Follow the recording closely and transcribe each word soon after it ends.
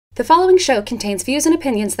The following show contains views and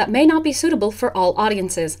opinions that may not be suitable for all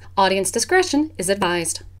audiences. Audience discretion is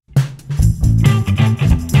advised.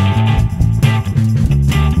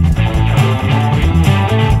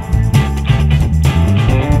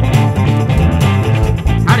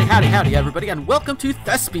 Howdy, everybody, and welcome to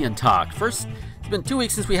Thespian Talk. First, it's been 2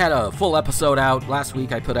 weeks since we had a full episode out. Last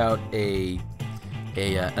week, I put out an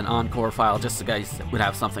encore file just so guys would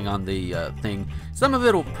have something on the thing. Some of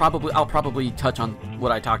it I'll probably touch on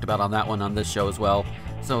what I talked about on that one on this show as well.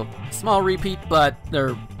 So, small repeat, but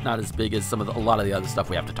they're not as big as a lot of the other stuff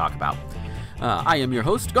we have to talk about. I am your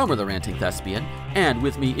host, Gomer the Ranting Thespian, and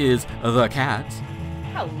with me is the cat.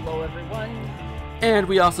 Hello, everyone. And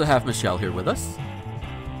we also have Michelle here with us.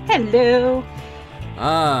 Hello.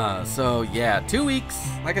 So yeah, 2 weeks.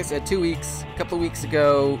 Like I said, 2 weeks. A couple of weeks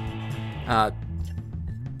ago.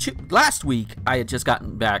 Last week, I had just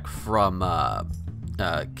gotten back from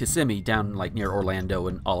Kissimmee, down like near Orlando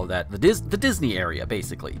and all of that, the Disney area,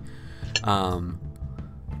 basically.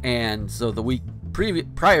 And so the week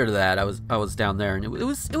prior to that, I was down there, and it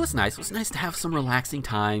was nice. It was nice to have some relaxing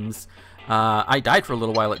times. I died for a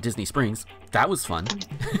little while at Disney Springs. That was fun.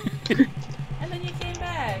 And then you came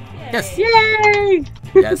back. Yay. Yes. Yay!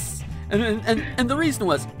 Yes. And the reason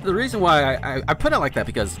why I put it like that,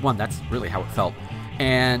 because one, that's really how it felt.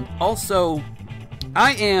 And also,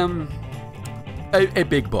 I am a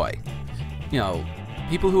big boy. You know,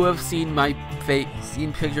 people who have seen my face,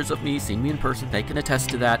 seen pictures of me, seen me in person, they can attest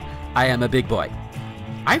to that. I am a big boy.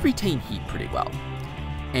 I retain heat pretty well.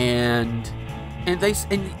 And they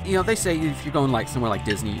say if you're going like somewhere like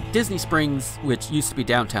Disney Springs, which used to be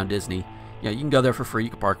downtown Disney, you know, you can go there for free, you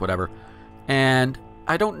can park, whatever. And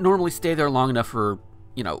I don't normally stay there long enough for,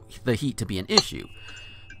 you know, the heat to be an issue.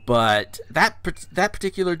 But that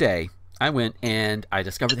particular day, I went and I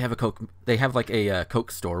discovered they have like a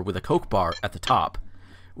Coke store with a Coke bar at the top,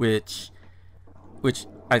 which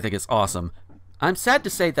I think is awesome. I'm sad to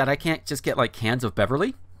say that I can't just get like cans of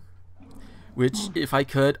Beverly, which if I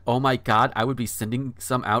could, oh my god, I would be sending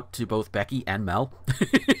some out to both Becky and Mel.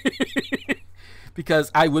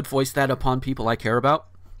 Because I would voice that upon people I care about,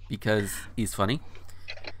 because he's funny.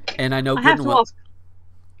 And I know I have to ask.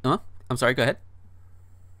 I'm sorry, go ahead.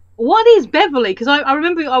 What is Beverly? Because I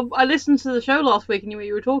remember I listened to the show last week and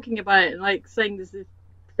you were talking about it and like saying this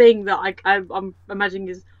thing that I'm imagining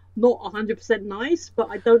is not 100% nice,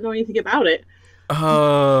 but I don't know anything about it.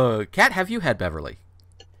 Kat, have you had Beverly?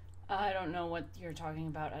 I don't know what you're talking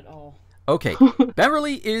about at all. Okay,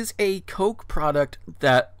 Beverly is a Coke product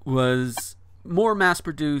that was more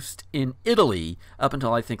mass-produced in Italy up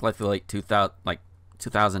until I think like the late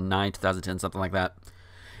 2009, 2010, something like that.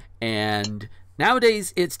 And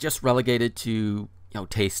nowadays it's just relegated to, you know,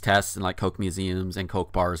 taste tests and like Coke museums and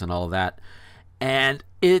Coke bars and all of that. And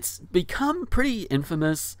it's become pretty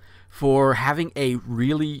infamous for having a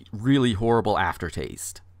really, really horrible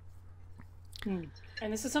aftertaste. And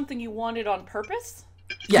this is something you wanted on purpose?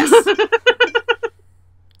 Yes.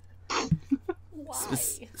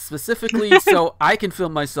 Why? Specifically so I can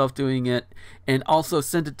film myself doing it and also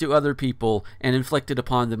send it to other people and inflict it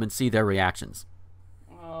upon them and see their reactions.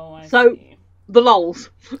 Oh, I see. The lols.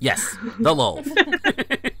 Yes, the lols.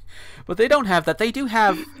 But they don't have that. They do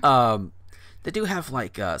have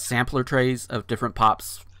like sampler trays of different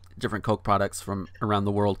pops, different Coke products from around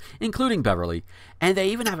the world, including Beverly. And they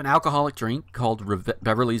even have an alcoholic drink called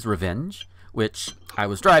Beverly's Revenge, which I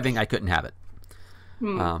was driving, I couldn't have it.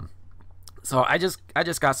 So I just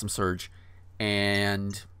got some Surge,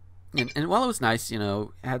 and while it was nice, you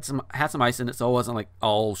know, had some ice in it, so it wasn't like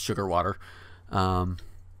all sugar water.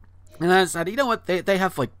 And I decided, you know what, they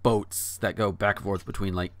have like boats that go back and forth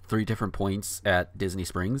between like 3 different points at Disney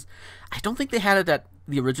Springs. I don't think they had it at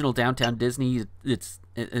the original downtown Disney. It's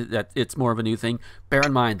more of a new thing. Bear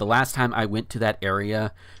in mind, the last time I went to that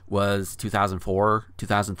area was 2004,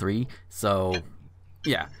 2003. So,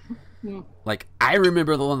 yeah. Like, I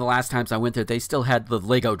remember the last times I went there, they still had the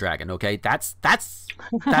Lego Dragon, okay? That's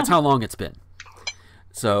how long it's been.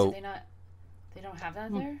 So they don't have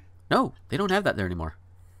that there? No, they don't have that there anymore.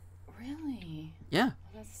 Really? Yeah. Oh,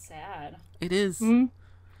 that's sad. It is.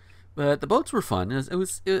 But the boats were fun. I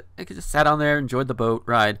just sat on there, enjoyed the boat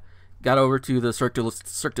ride, got over to the Cirque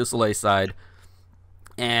du Soleil side,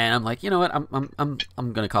 and I'm like, you know what? I'm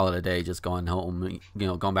gonna call it a day, just going home, you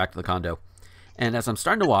know, going back to the condo. And as I'm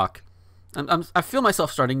starting to walk, I feel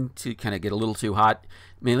myself starting to kind of get a little too hot,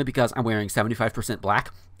 mainly because I'm wearing 75%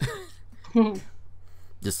 black.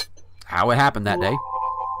 Just how it happened that day.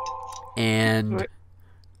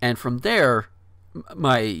 And from there,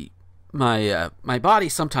 my body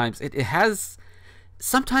sometimes it has,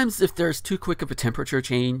 sometimes if there's too quick of a temperature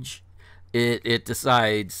change, it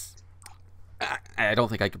decides. I don't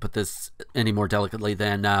think I could put this any more delicately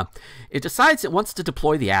than it decides it wants to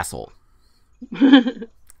deploy the asshole.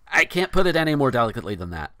 I can't put it any more delicately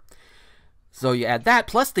than that. So you add that,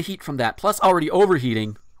 plus the heat from that, plus already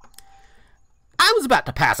overheating. I was about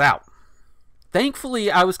to pass out.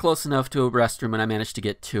 Thankfully, I was close enough to a restroom, and I managed to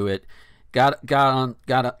get to it. Got on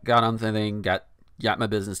the thing, got my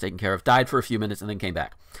business taken care of. Died for a few minutes, and then came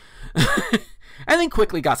back. And then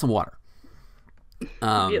quickly got some water.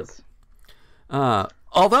 Yes.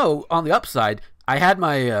 Although on the upside, I had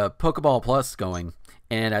my Pokeball Plus going,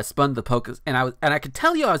 and I spun the Poke, and I could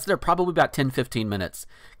tell you I was there probably about 10-15 minutes,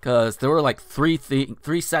 because there were like three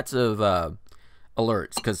sets of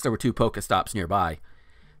alerts, because there were 2 Pokestops nearby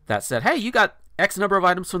that said, hey, you got X number of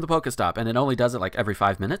items from the Pokestop, and it only does it like every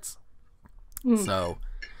 5 minutes. So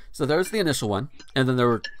there's the initial one, and then there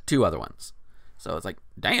were 2 other ones. So it's like,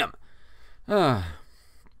 damn.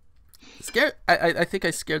 Scared. I think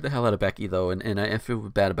I scared the hell out of Becky though, and I feel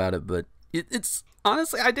bad about it. But it's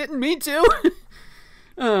honestly, I didn't mean to.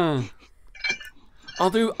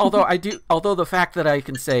 Although the fact that I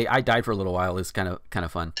can say I died for a little while is kind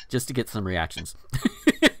of fun, just to get some reactions.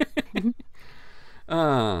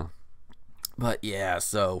 But yeah,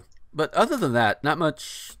 but other than that, not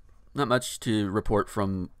much to report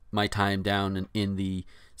from my time down in the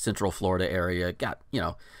Central Florida area. Got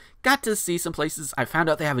to see some places. I found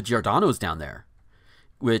out they have a Giordano's down there,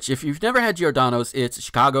 which, if you've never had Giordano's, it's a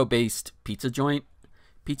Chicago-based pizza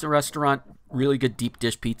restaurant. Really good deep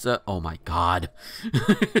dish pizza. Oh my god.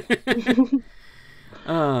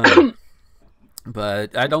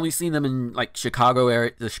 But I'd only seen them in like the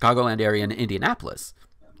Chicagoland area in Indianapolis.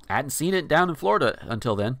 I hadn't seen it down in Florida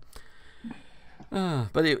until then.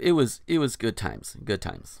 But it was good times. Good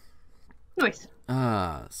times. Nice.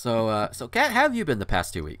 So Kat, how have you been the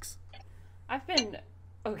past 2 weeks? I've been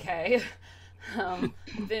okay. I've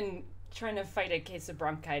been trying to fight a case of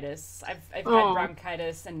bronchitis. I've had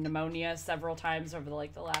bronchitis and pneumonia several times over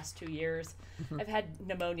the last 2 years. I've had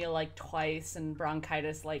pneumonia like twice and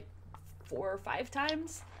bronchitis like 4 or 5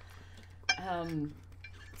 times.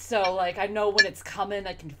 So like I know when it's coming,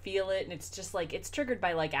 I can feel it, and it's just like it's triggered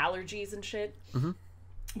by like allergies and shit. So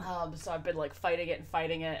I've been like fighting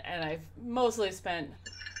it, and I've mostly spent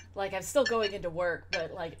like I'm still going into work,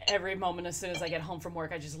 but like every moment as soon as I get home from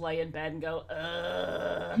work, I just lay in bed and go,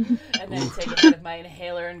 and then take a hit of my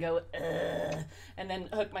inhaler and go, and then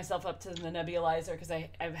hook myself up to the nebulizer, because I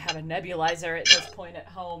have a nebulizer at this point at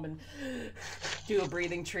home, and do a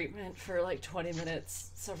breathing treatment for like 20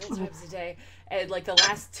 minutes several times a day. And like the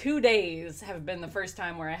last 2 days have been the first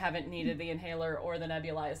time where I haven't needed the inhaler or the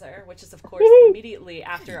nebulizer, which is of course immediately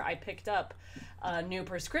after I picked up a new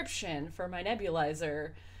prescription for my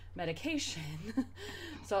nebulizer medication.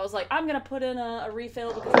 So I was like, I'm gonna put in a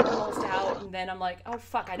refill because I'm almost out, and then I'm like, oh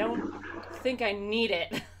fuck, I don't think I need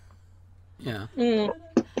it. Yeah.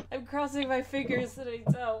 I'm crossing my fingers that I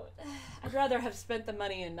don't. I'd rather have spent the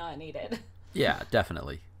money and not need it. Yeah,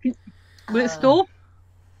 definitely. Will it store?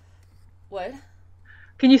 What?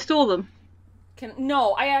 Can you store them?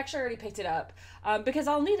 No, I actually already picked it up because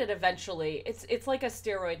I'll need it eventually. It's like a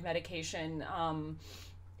steroid medication.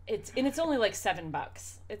 It's only like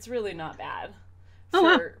 $7. It's really not bad.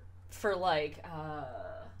 For like I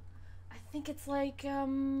think it's like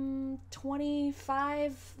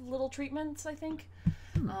 25 little treatments, I think.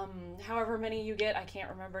 However many you get, I can't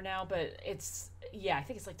remember now, but I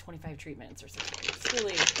think it's like 25 treatments or something. It's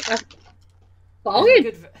really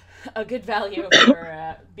a good value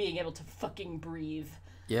for being able to fucking breathe.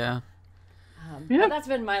 Yeah. But that's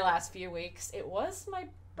been my last few weeks. It was my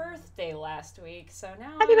birthday last week, so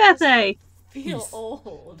now Happy birthday! Feel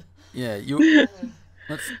old. Yeah, you.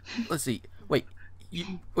 Let's see. Wait,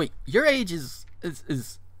 your age is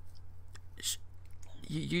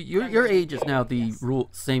your age is now the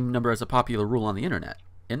same number as a popular rule on the internet,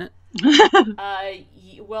 isn't it?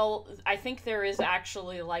 Well, I think there is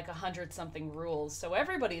actually like 100-something rules, so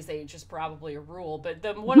everybody's age is probably a rule, but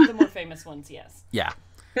one of the more famous ones, yes. Yeah.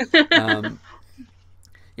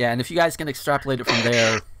 Yeah, and if you guys can extrapolate it from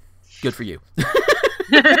there, good for you.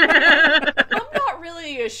 I'm not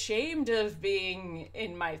really ashamed of being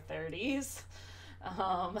in my 30s.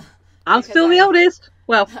 I'm still the oldest.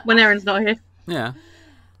 Well, when Erin's not here. Yeah.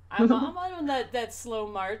 I'm on that slow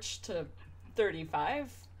march to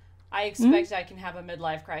 35. I expect I can have a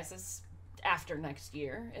midlife crisis after next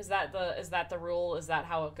year. Is that the rule? Is that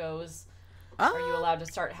how it goes? Are you allowed to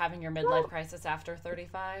start having your midlife crisis after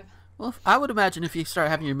 35? Well, I would imagine if you start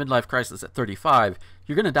having your midlife crisis at 35,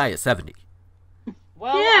 you're going to die at 70.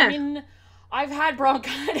 Well, yeah. I mean, I've had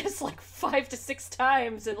bronchitis like 5 to 6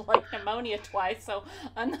 times and like pneumonia twice, so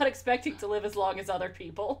I'm not expecting to live as long as other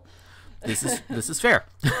people. This is fair.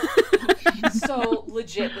 So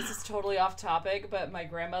legit, this is totally off topic, but my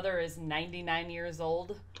grandmother is 99 years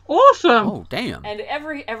old. Awesome. Oh, damn. And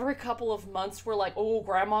every couple of months we're like, oh,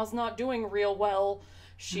 grandma's not doing real well.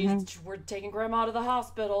 We're taking grandma to the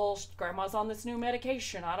hospital. Grandma's on this new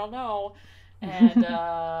medication. I don't know.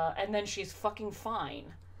 And then she's fucking fine.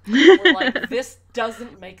 We're like, this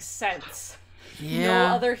doesn't make sense. Yeah.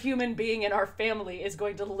 No other human being in our family is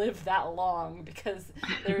going to live that long because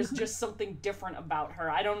there's just something different about her.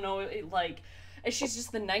 I don't know, she's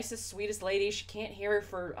just the nicest, sweetest lady. She can't hear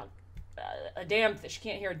for she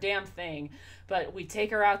can't hear a damn thing. But we take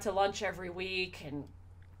her out to lunch every week and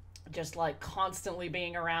just like constantly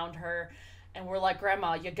being around her. And we're like,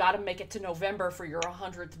 Grandma, you got to make it to November for your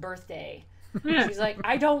 100th birthday. She's like,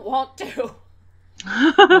 I don't want to.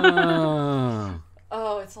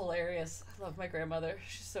 Oh, it's hilarious. I love my grandmother.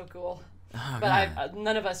 She's so cool. Oh, but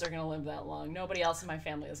none of us are going to live that long. Nobody else in my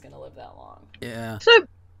family is going to live that long. Yeah. So,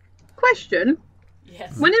 question.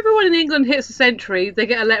 Yes. When everyone in England hits a century, they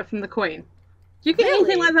get a letter from the Queen. Do you get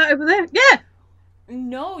anything like that over there? Yeah.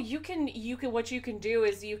 No, you can what you can do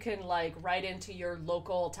is you can like write into your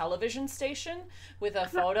local television station with a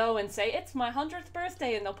photo and say it's my 100th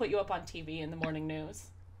birthday, and they'll put you up on TV in the morning news.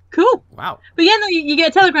 Cool. Wow. But yeah, no, you get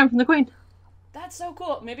a telegram from the Queen. That's so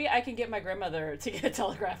cool. Maybe I can get my grandmother to get a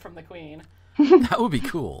telegram from the Queen. That would be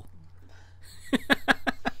cool.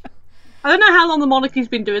 I don't know how long the monarchy's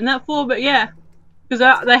been doing that for, but yeah.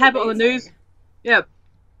 Because they have it on the news. Yeah.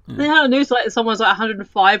 They have on the news like someone's like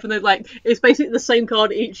 105 and they're like, it's basically the same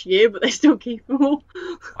card each year, but they still keep them all.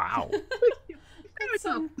 Wow. It's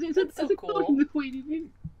so It's a cool. card from the Queen.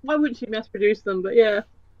 Why wouldn't she mass produce them? But yeah.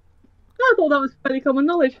 I thought that was fairly common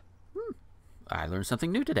knowledge. I learned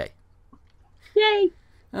something new today. Yay!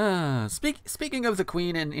 Speaking of the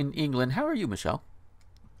Queen in England, how are you, Michelle?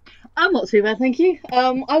 I'm not too bad, thank you.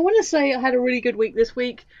 I want to say I had a really good week this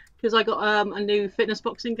week because I got a new fitness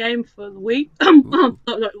boxing game for the Wii. Not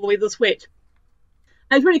the Wii, the Switch.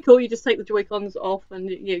 And it's really cool. You just take the Joy-Cons off and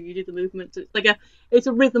you do the movements. It's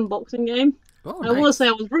a rhythm boxing game. Oh, I want to say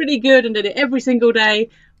I was really good and did it every single day.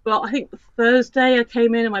 But I think the Thursday I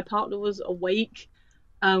came in and my partner was awake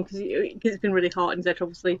because it's been really hot and etc.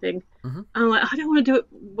 was sleeping. Mm-hmm. And I'm like, I don't want to do it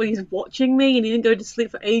when he's watching me, and he didn't go to sleep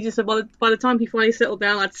for ages. So by the time he finally settled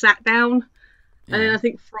down, I'd sat down. Yeah. And then I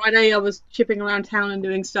think Friday I was chipping around town and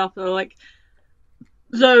doing stuff. So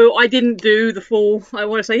I didn't do the full. I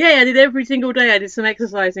want to say, I did every single day. I did some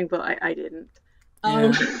exercising, but I didn't.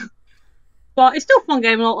 Yeah. But it's still a fun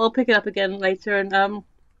game, and I'll pick it up again later. And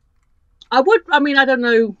I don't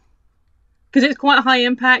know, because it's quite high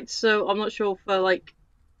impact, so I'm not sure for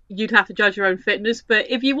you'd have to judge your own fitness.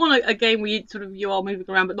 But if you want a game where you are moving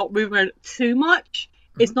around but not moving around too much,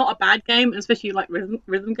 it's not a bad game, especially like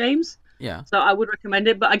rhythm games. Yeah. So I would recommend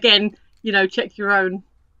it. But again, check your own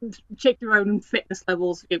fitness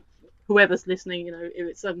levels. If whoever's listening, if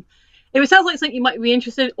it sounds like something you might be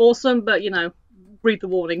interested in, awesome. But read the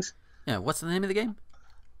warnings. Yeah. What's the name of the game?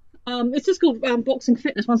 It's just called Boxing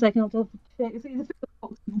Fitness. One second, I'll double check. It's a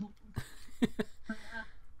boxing.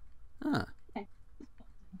 Huh.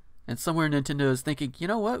 And somewhere Nintendo is thinking, you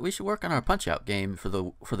know what? We should work on our Punch-Out game for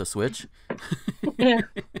the Switch. Yeah.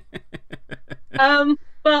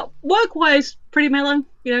 But work-wise, pretty mellow.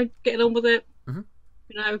 Getting on with it.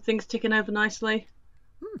 Mm-hmm. Things ticking over nicely.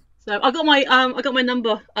 So I got my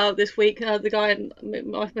number this week. The guy,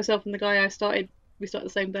 myself, and the guy we started the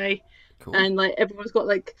same day. Cool. And everyone's got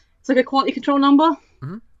it's like a quality control number.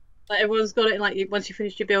 Mm-hmm. Everyone's got it. And once you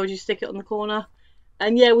finish your build, you stick it on the corner.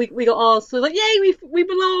 And yeah, we got ours. So yay, we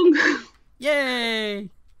belong. Yay!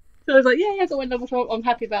 So I was like, I got my number. So I'm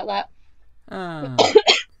happy about that.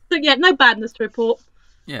 So yeah, no badness to report.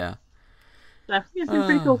 Yeah. So yeah, it's been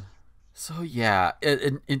pretty cool. So yeah,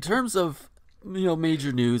 in terms of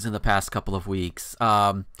major news in the past couple of weeks,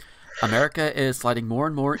 America is sliding more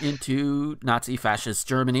and more into Nazi fascist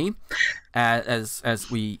Germany, as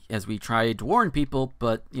we tried to warn people,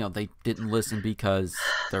 but they didn't listen because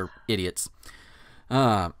they're idiots.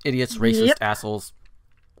 Idiots, racist assholes.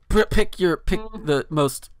 Pick the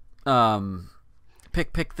most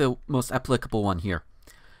pick the most applicable one here.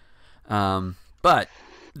 But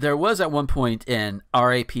there was at one point an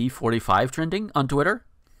RAP 45 trending on Twitter,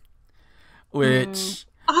 which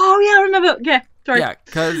oh yeah, I remember. Yeah, sorry. Yeah,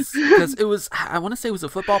 because it was, I want to say it was a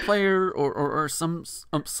football player or some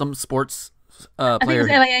sports player. I think it was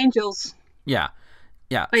LA Angels. Yeah.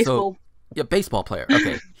 Baseball. Yeah, baseball player.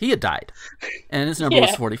 Okay, he had died, and his number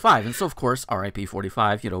was 45, and so of course, R.I.P.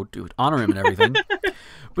 45. Do honor him and everything.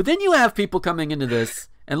 But then you have people coming into this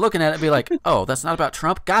and looking at it and be like, "Oh, that's not about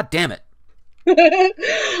Trump. God damn it!"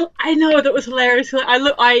 I know, that was hilarious.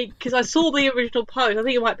 Because I saw the original post. I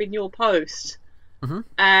think it might have been your post. Mm-hmm.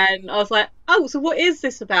 And I was like, oh, so what is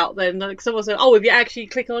this about then? Like, someone said, oh, if you actually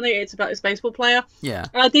click on it, it's about this baseball player. Yeah.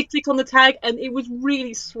 And I did click on the tag, and it was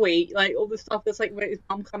really sweet. Like, all the stuff that's like, when his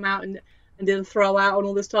mum come out and did a throw out and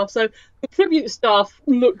all this stuff. So the tribute stuff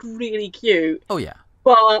looked really cute. Oh, yeah.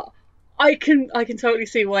 But I can totally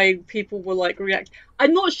see why people were, like, react.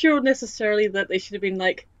 I'm not sure necessarily that they should have been,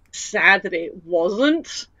 like, sad that it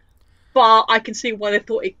wasn't. But I can see why they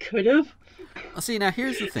thought it could have. See, now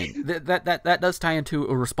here's the thing. That does tie into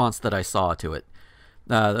a response that I saw to it.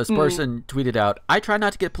 This person tweeted out, I try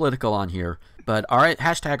not to get political on here, but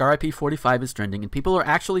hashtag RIP45 is trending, and people are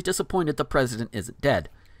actually disappointed the president isn't dead.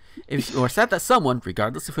 If you are sad that someone,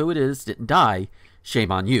 regardless of who it is, didn't die,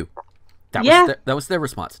 shame on you. That was their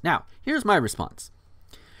response. Now, here's my response.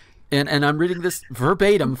 And I'm reading this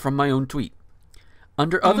verbatim from my own tweet.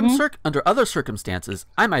 Under other circumstances,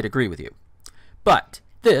 I might agree with you. But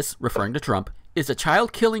this, referring to Trump, is a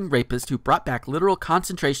child-killing rapist who brought back literal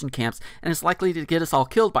concentration camps and is likely to get us all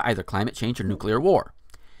killed by either climate change or nuclear war.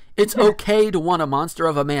 It's okay to want a monster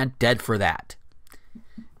of a man dead for that.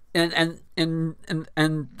 And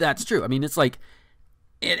that's true. I mean, it's like,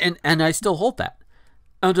 and I still hold that.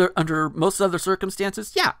 Under most other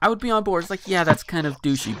circumstances, yeah, I would be on board. It's like, yeah, that's kind of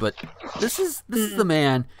douchey, but this is the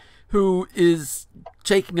man who is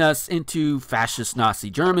taking us into fascist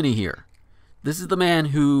Nazi Germany here. This is the man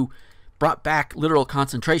who brought back literal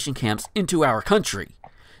concentration camps into our country.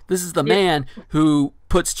 This is the man who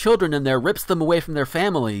puts children in there, rips them away from their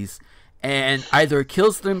families, and either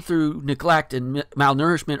kills them through neglect and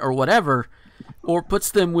malnourishment or whatever, or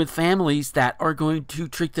puts them with families that are going to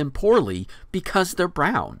treat them poorly because they're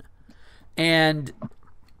brown. And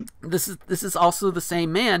this is also the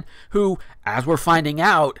same man who, as we're finding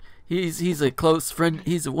out, he's a close friend.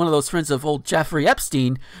 He's one of those friends of old Jeffrey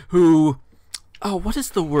Epstein who... Oh, what is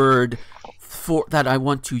the word for that I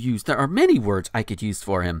want to use? There are many words I could use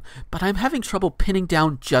for him, but I'm having trouble pinning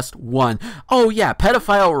down just one. Oh, yeah,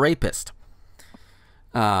 pedophile rapist.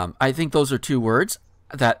 I think those are two words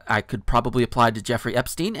that I could probably apply to Jeffrey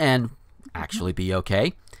Epstein and actually be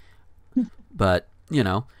okay. But,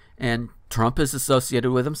 and Trump is associated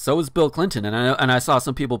with him. So is Bill Clinton. And I saw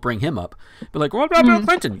some people bring him up. But like, what about Bill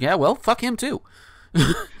Clinton? Yeah, well, fuck him too.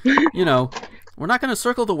 We're not going to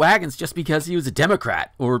circle the wagons just because he was a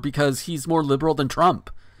Democrat or because he's more liberal than Trump.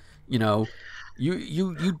 You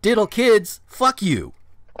diddle kids, fuck you.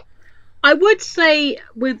 I would say,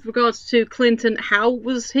 with regards to Clinton, how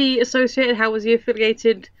was he associated? How was he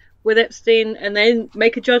affiliated with Epstein? And then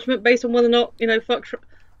make a judgment based on whether or not, fuck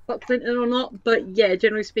Clinton or not. But yeah,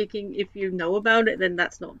 generally speaking, if you know about it, then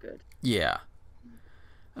that's not good. Yeah.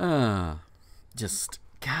 Just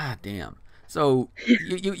goddamn. So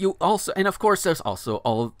you also, and of course there's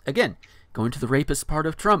also again, going to the rapist part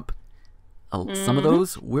of Trump. Some of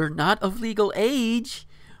those were not of legal age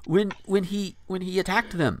when he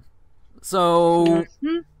attacked them. So,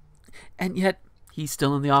 and yet he's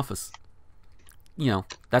still in the office.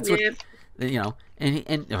 That's what,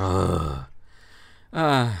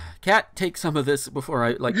 Kat, take some of this before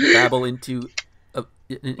I babble into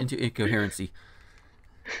incoherency.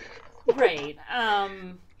 Right.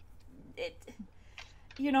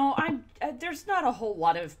 There's not a whole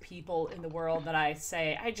lot of people in the world that I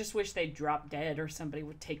say, I just wish they'd drop dead or somebody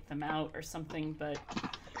would take them out or something, but,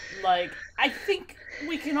 I think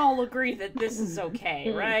we can all agree that this is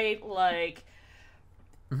okay, right?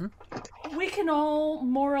 We can all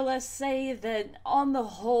more or less say that, on the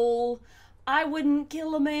whole, I wouldn't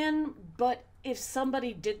kill a man, but if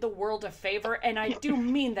somebody did the world a favor, and I do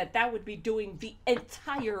mean that would be doing the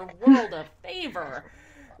entire world a favor,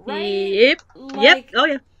 right? Yep. Oh,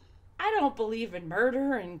 yeah. I don't believe in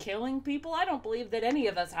murder and killing people. I don't believe that any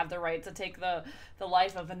of us have the right to take the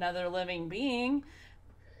life of another living being.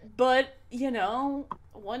 But,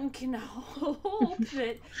 one can hope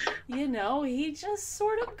that, he just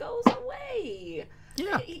sort of goes away.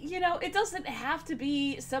 Yeah. It doesn't have to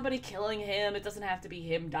be somebody killing him. It doesn't have to be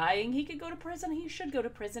him dying. He could go to prison. He should go to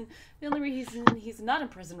prison. The only reason he's not in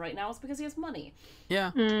prison right now is because he has money. Yeah.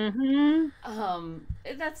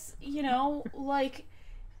 That's,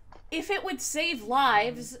 if it would save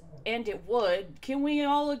lives, and it would, can we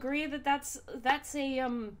all agree that that's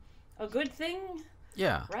a good thing?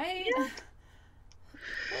 Yeah. Right? Yeah.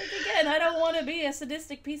 Again, I don't want to be a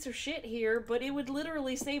sadistic piece of shit here, but it would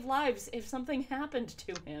literally save lives if something happened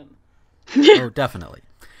to him. Oh, definitely.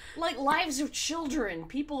 like lives of children,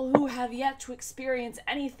 people who have yet to experience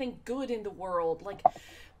anything good in the world, like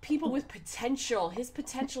people with potential. His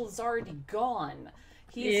potential is already gone.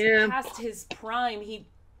 He's past his prime. He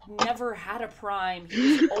never had a prime.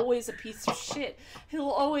 He's always a piece of shit. He'll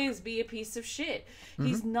always be a piece of shit.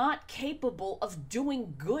 He's not capable of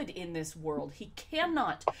doing good in this world. He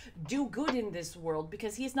cannot do good in this world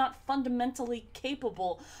because he's not fundamentally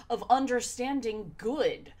capable of understanding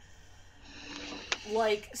good.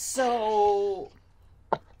 Like, so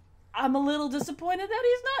I'm a little disappointed that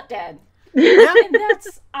he's not dead. And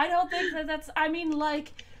I don't think that's, I mean,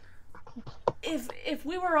 like, if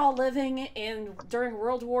we were all living during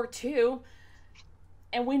World War II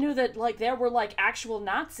and we knew that, like, there were, like, actual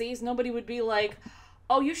Nazis, nobody would be like,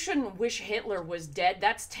 oh, you shouldn't wish Hitler was dead.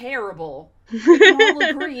 That's terrible. We can all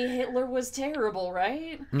agree Hitler was terrible,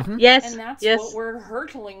 right? Yes. And that's yes. what we're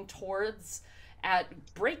hurtling towards at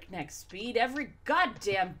breakneck speed every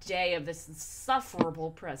goddamn day of this insufferable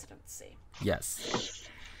presidency. Yes.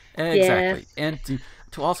 Exactly. And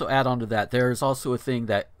to also add on to that, there's also a thing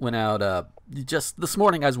that went out just this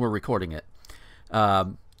morning as we're recording it.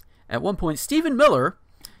 At one point, Stephen Miller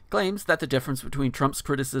claims that the difference between Trump's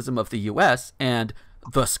criticism of the U.S. and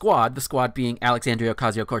the squad being Alexandria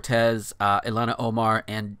Ocasio-Cortez, Ilhan Omar,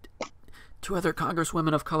 and two other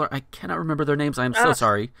congresswomen of color. I cannot remember their names. I'm so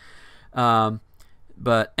sorry.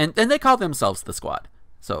 But they call themselves the squad.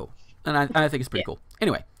 So, and I think it's pretty cool.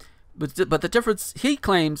 Anyway, but the difference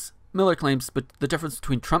Miller claims, but the difference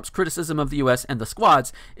between Trump's criticism of the U.S. and the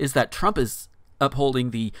squad's is that Trump is upholding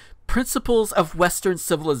the principles of Western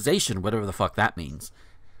civilization, whatever the fuck that means.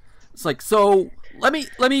 It's like, so let me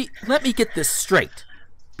get this straight,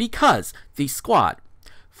 because the squad,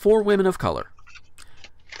 4 women of color,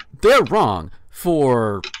 they're wrong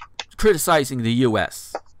for criticizing the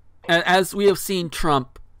U.S. as we have seen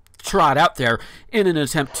Trump trot out there in an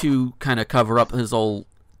attempt to kind of cover up his old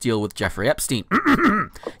deal with Jeffrey Epstein.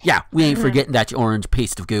 Yeah, we ain't forgetting that, you orange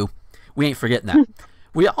paste of goo. We ain't forgetting that.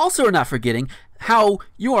 We also are not forgetting how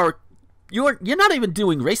you're not even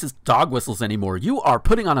doing racist dog whistles anymore. You are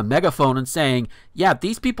putting on a megaphone and saying, yeah,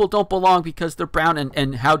 these people don't belong because they're brown,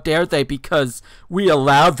 and how dare they because we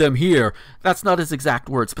allowed them here. That's not his exact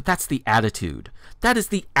words, but that's the attitude. That is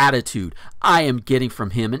the attitude I am getting from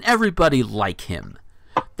him and everybody like him.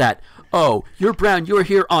 That, oh, you're brown, you're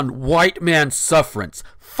here on white man sufferance.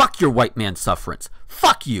 Fuck your white man sufferance.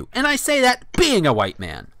 Fuck you. And I say that being a white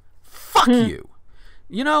man. Fuck you.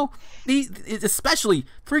 You know, especially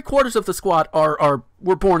 3/4 of the squad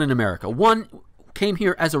were born in America. One came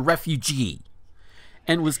here as a refugee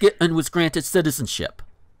and was granted citizenship.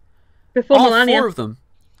 Before millennia.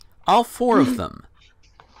 All four of them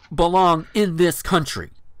belong in this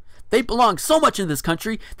country. They belong so much in this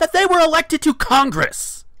country that they were elected to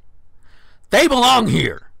Congress. They belong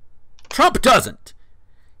here. Trump doesn't.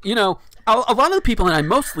 You know, a lot of the people, and I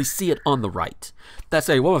mostly see it on the right, that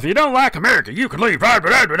say, well, if you don't like America, you can leave.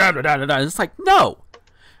 It's like, no.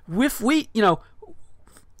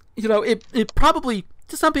 It probably,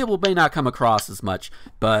 to some people, may not come across as much,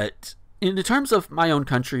 but in the terms of my own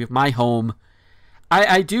country, of my home,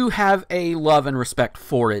 I do have a love and respect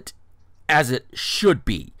for it as it should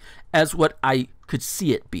be, as what I could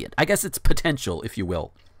see it being. I guess it's potential, if you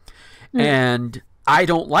will. And I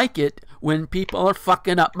don't like it when people are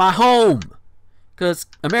fucking up my home. Because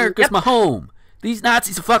America's my home. These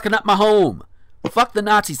Nazis are fucking up my home. Fuck the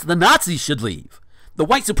Nazis. The Nazis should leave. The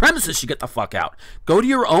white supremacists should get the fuck out. Go to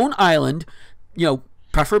your own island,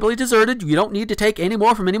 preferably deserted. You don't need to take any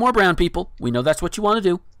more from any more brown people. We know that's what you want to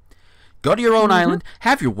do. Go to your own island.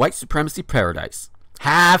 Have your white supremacy paradise.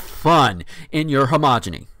 Have fun in your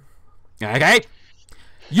homogeny. Okay?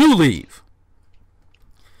 You leave.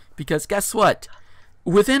 Because guess what?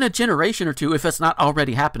 Within a generation or two, if it's not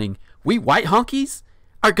already happening, we white honkies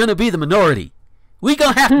are going to be the minority. We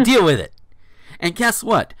going to have to deal with it. And guess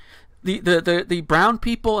what? The brown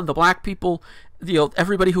people and the black people,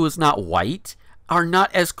 everybody who is not white, are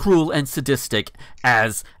not as cruel and sadistic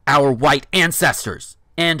as our white ancestors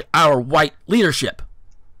and our white leadership,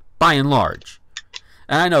 by and large.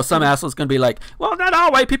 And I know some asshole's going to be like, well, not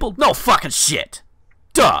all white people. No fucking shit.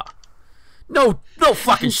 Duh. No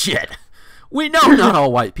fucking shit. We know not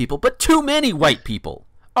all white people, but too many white people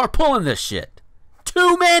are pulling this shit.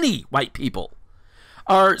 Too many white people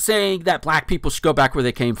are saying that black people should go back where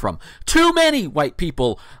they came from. Too many white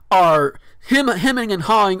people are hemming and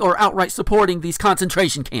hawing or outright supporting these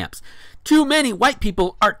concentration camps. Too many white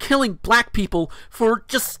people are killing black people for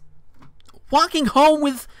just walking home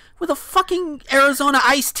with a fucking Arizona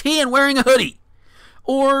iced tea and wearing a hoodie.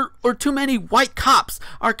 or too many white cops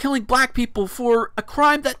are killing black people for a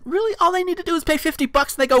crime that really all they need to do is pay $50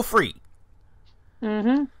 and they go free.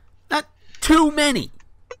 Mm-hmm. Not too many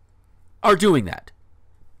are doing that.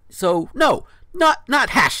 So no, not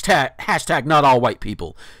hashtag not all white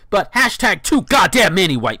people, but hashtag too goddamn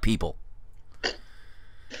many white people.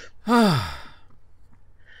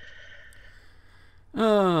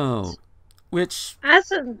 Oh, which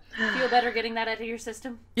feel better getting that out of your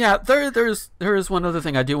system. Yeah, there is one other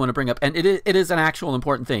thing I do want to bring up, and it is an actual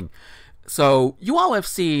important thing. So you all have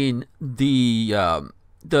seen the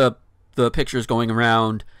pictures going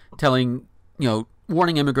around telling,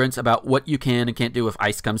 warning immigrants about what you can and can't do if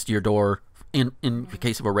ICE comes to your door in the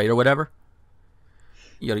case of a raid or whatever.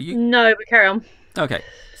 No, but carry on. Okay,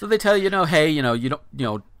 so they tell you, hey, they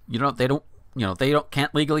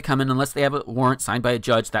can't legally come in unless they have a warrant signed by a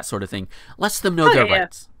judge, that sort of thing. Lets them know their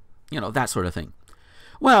rights. That sort of thing.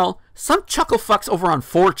 Well, some chuckle fucks over on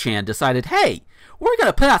 4chan decided, hey, we're going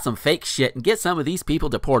to put out some fake shit and get some of these people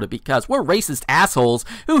deported because we're racist assholes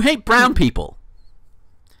who hate brown people.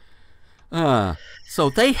 So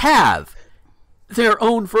they have their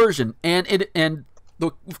own version, and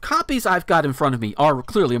the copies I've got in front of me are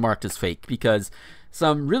clearly marked as fake because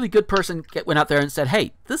some really good person went out there and said,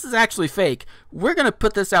 hey, this is actually fake. We're going to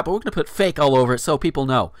put this out, but we're going to put fake all over it so people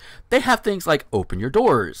know. They have things like open your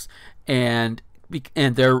doors, and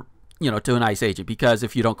they're, to an ICE agent, because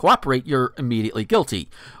if you don't cooperate, you're immediately guilty,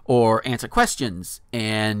 or answer questions,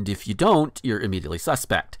 and if you don't, you're immediately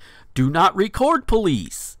suspect. Do not record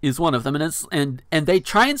police is one of them, and they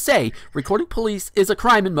try and say recording police is a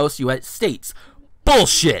crime in most U.S. states.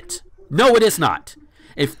 Bullshit! No, it is not.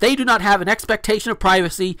 If they do not have an expectation of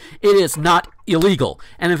privacy, it is not illegal.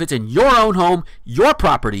 And if it's in your own home, your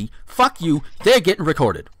property, fuck you, they're getting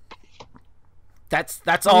recorded. That's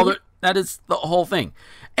all. That is the whole thing.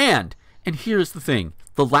 And here's the thing.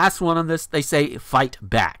 The last one on this, they say fight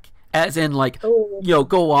back. As in,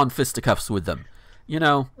 go on fisticuffs with them.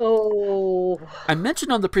 I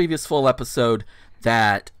mentioned on the previous full episode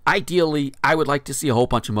that ideally I would like to see a whole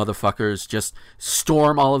bunch of motherfuckers just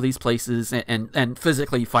storm all of these places and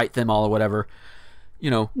physically fight them all or whatever.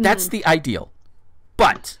 That's the ideal.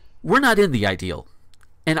 But we're not in the ideal.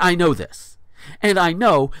 And I know this. And I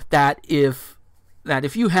know that if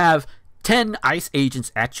you have 10 ICE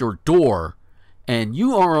agents at your door and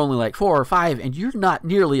you are only like 4 or 5 and you're not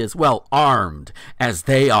nearly as well armed as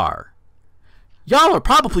they are, y'all are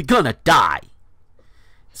probably gonna die.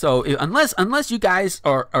 So unless you guys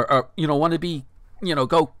are want to be,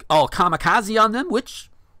 go all kamikaze on them, which,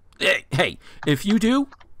 hey, if you do,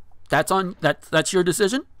 that's your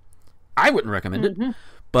decision. I wouldn't recommend it,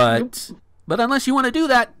 but unless you want to do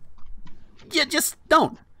that, you just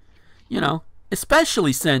don't,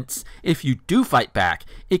 especially since if you do fight back,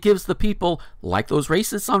 it gives the people like those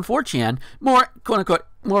racists on 4chan more, quote unquote,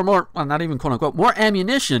 more, well, not even quote unquote, more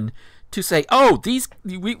ammunition to say, oh,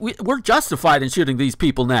 we're justified in shooting these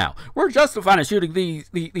people now. We're justified in shooting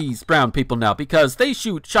these brown people now because they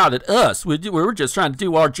shot at us. We're just trying to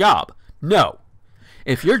do our job. No.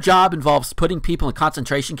 If your job involves putting people in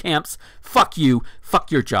concentration camps, fuck you,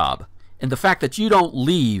 fuck your job. And the fact that you don't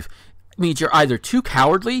leave means you're either too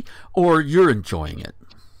cowardly or you're enjoying it.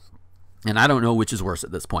 And I don't know which is worse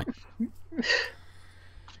at this point.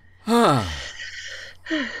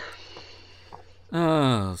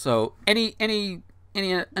 So any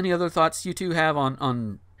other thoughts you two have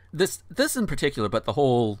on this in particular, but the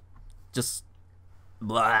whole just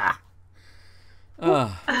blah.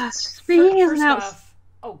 Speaking as an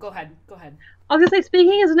go ahead. I was gonna say,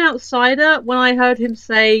 speaking as an outsider, when I heard him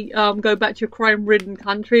say, "Go back to your crime-ridden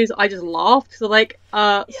countries," I just laughed. So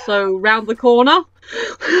so round the corner.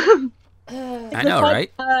 I know,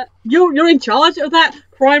 right? You're in charge of that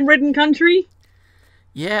crime-ridden country.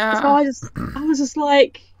 Yeah. So I was just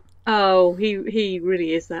like, oh, he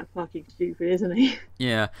really is that fucking stupid, isn't he?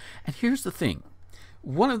 Yeah. And here's the thing.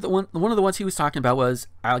 One of the ones he was talking about was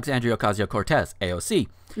Alexandria Ocasio-Cortez, AOC.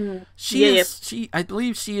 Mm. I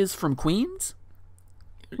believe she is from Queens.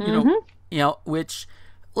 Which,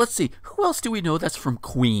 let's see, who else do we know that's from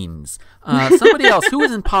Queens? Somebody else who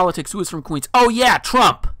is in politics who is from Queens. Oh yeah,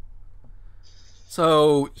 Trump.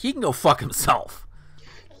 So he can go fuck himself.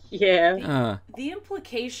 Yeah. The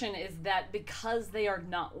implication is that because they are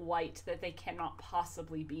not white, that they cannot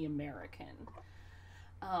possibly be American.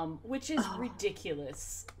 Which is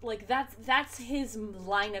ridiculous. Like, that's his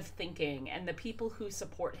line of thinking, and the people who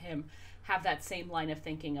support him have that same line of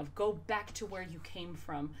thinking of go back to where you came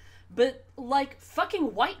from. But, like,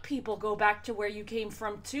 fucking white people go back to where you came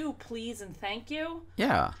from too, please and thank you.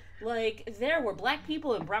 Yeah. Like, there were black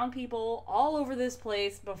people and brown people all over this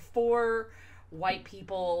place before white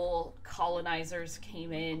people, colonizers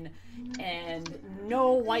came in, and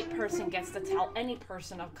no white person gets to tell any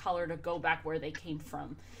person of color to go back where they came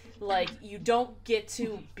from. Like, you don't get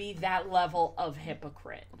to be that level of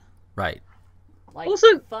hypocrite. Right. Like,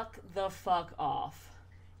 Also, fuck the fuck off.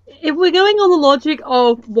 If we're going on the logic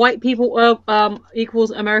of white people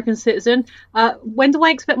equals American citizen, when do I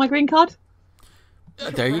expect my green card?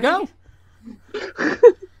 There you go.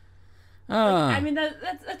 I mean,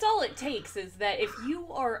 that's all it takes, is that if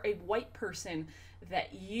you are a white person,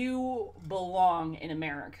 that you belong in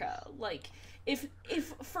America. Like, if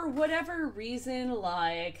for whatever reason,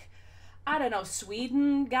 like, I don't know,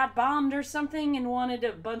 Sweden got bombed or something and wanted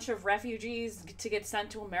a bunch of refugees to get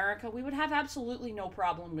sent to America, we would have absolutely no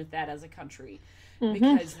problem with that as a country.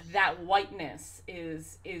 Because that whiteness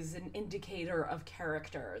is an indicator of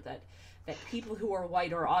character, that people who are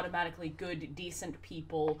white are automatically good, decent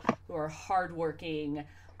people who are hardworking,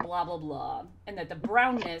 blah, blah, blah. And that the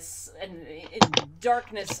brownness and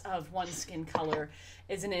darkness of one's skin color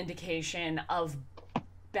is an indication of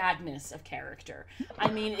badness of character. I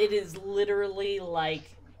mean, it is literally like,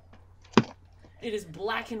 it is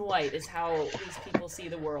black and white is how these people see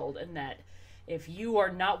the world, and that if you are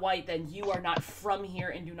not white, then you are not from here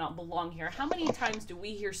and do not belong here. How many times do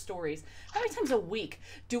we hear stories, how many times a week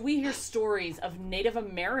do we hear stories of Native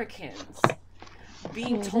Americans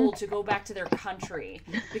being told to go back to their country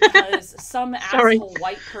because some asshole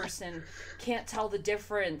white person can't tell the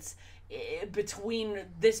difference between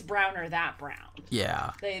this brown or that brown.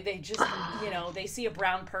 Yeah. They just, they see a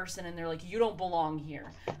brown person and they're like, you don't belong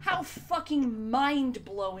here. How fucking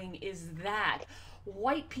mind-blowing is that?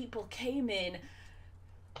 White people came in,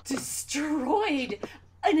 destroyed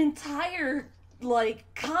an entire, like,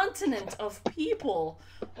 continent of people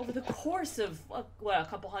over the course of, a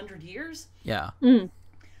couple hundred years? Yeah. And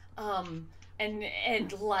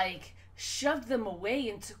like, shoved them away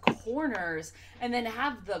into corners, and then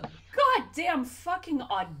have the goddamn fucking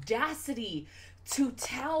audacity to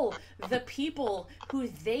tell the people who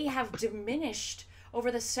they have diminished over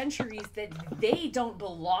the centuries that they don't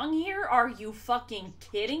belong here? Are you fucking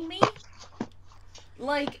kidding me?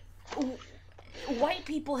 Like, white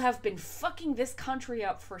people have been fucking this country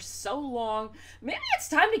up for so long. Maybe it's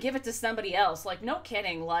time to give it to somebody else. Like, no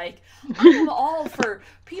kidding. Like, I'm all for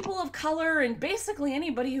people of color and basically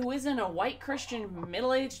anybody who isn't a white Christian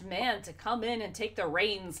middle-aged man to come in and take the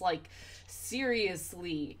reins, like,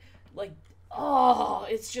 seriously. Like, oh,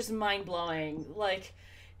 it's just mind-blowing. Like,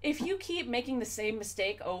 if you keep making the same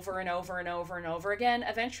mistake over and over and over and over again,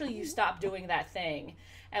 eventually you stop doing that thing.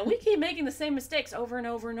 And we keep making the same mistakes over and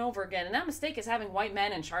over and over again. And that mistake is having white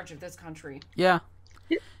men in charge of this country. Yeah.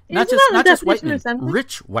 Not just white men.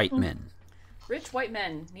 Rich white men. Rich white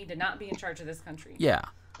men need to not be in charge of this country. Yeah.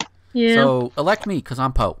 So elect me, because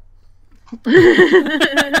I'm Pope.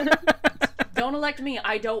 Don't elect me.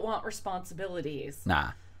 I don't want responsibilities.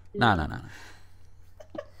 Nah,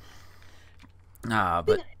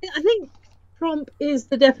 but I think Trump is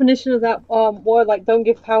the definition of that word, like, don't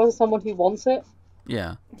give power to someone who wants it.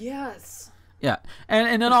 Yeah. Yes. Yeah,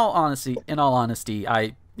 and in all honesty,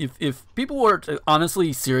 if people were to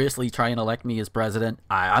honestly, seriously try and elect me as president,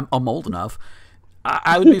 I'm old enough.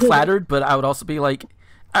 I would be flattered, but I would also be like,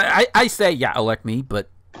 I say, yeah, elect me, but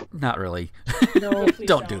not really. No,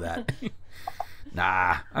 don't do that.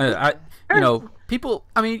 Nah, people.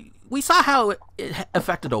 I mean, we saw how it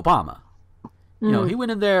affected Obama. You know, he went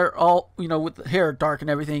in there all, with the hair dark and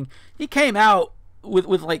everything. He came out with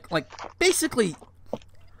like basically,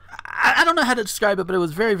 I don't know how to describe it, but it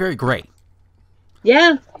was very, very gray.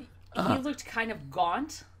 Yeah. He looked kind of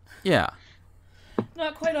gaunt. Yeah.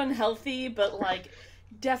 Not quite unhealthy, but like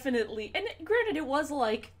definitely. And granted, it was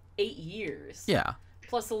like 8 years. Yeah.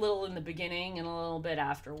 Plus a little in the beginning and a little bit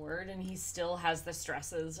afterward, and he still has the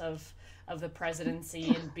stresses of the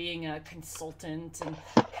presidency and being a consultant and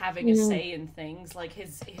having a say in things. Like,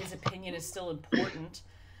 his opinion is still important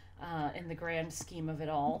in the grand scheme of it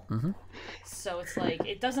all. So it's like,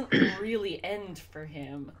 it doesn't really end for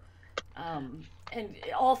him. And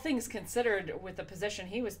all things considered, with the position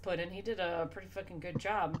he was put in, he did a pretty fucking good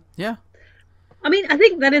job. Yeah. I mean, I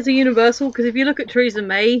think that is a universal, because if you look at Theresa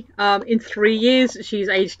May, in 3 years, she's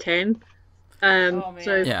aged 10. Oh, man.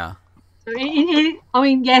 So, Yeah. I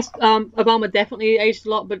mean, yes, Obama definitely aged a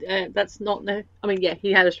lot, but that's not. I mean, yeah,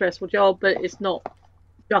 he had a stressful job, but it's not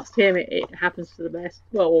just him. It happens to the best,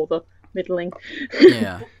 well, or the middling.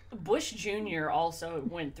 Yeah. Bush Jr. also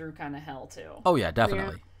went through kind of hell too. Oh yeah,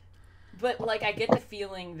 definitely. Yeah. But like, I get the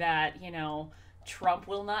feeling that Trump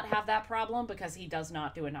will not have that problem because he does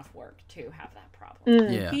not do enough work to have that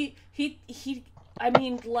problem. Yeah. He I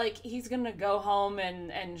mean, like, he's gonna go home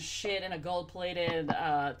and shit in a gold-plated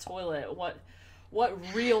toilet.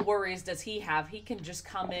 What real worries does he have? He can just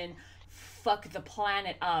come in, fuck the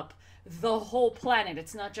planet up, the whole planet.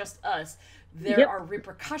 It's not just us. There are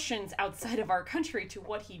repercussions outside of our country to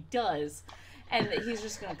what he does. And he's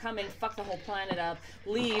just gonna come in, fuck the whole planet up,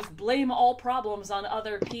 leave, blame all problems on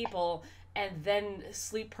other people, and then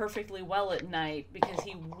sleep perfectly well at night because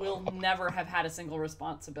he will never have had a single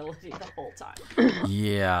responsibility the whole time.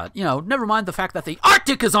 Yeah, never mind the fact that the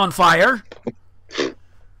Arctic is on fire. I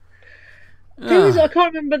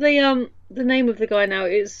can't remember the name of the guy now.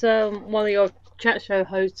 It's one of your chat show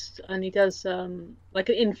hosts, and he does like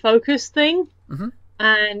an in focus thing. Mm-hmm.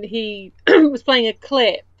 And he was playing a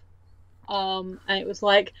clip, and it was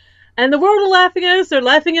like, and the world are laughing at us. They're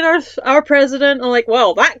laughing at our president. I'm like,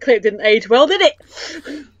 well, that clip didn't age well, did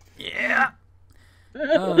it? Yeah.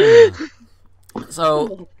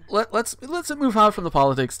 So let's move on from the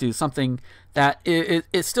politics to something that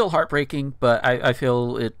is still heartbreaking, but I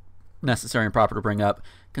feel it necessary and proper to bring up,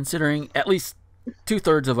 considering at least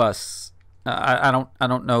 2/3 of us. I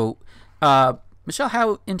don't know. Michelle,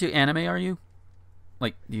 how into anime are you?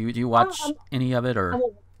 Like, do you watch any of it, or?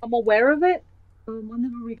 I'm aware of it. I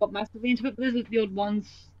never really got massively into it, but there's the odd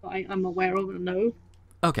ones that I'm aware of and know.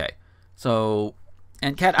 Okay, so,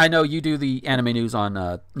 and Kat, I know you do the anime news on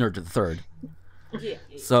Nerd to the Third. Yeah.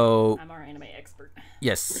 So I'm our anime expert.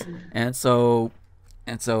 Yes, and so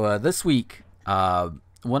this week,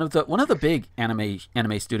 one of the big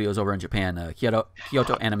anime studios over in Japan,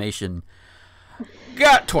 Kyoto Animation,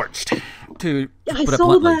 got torched. To I put it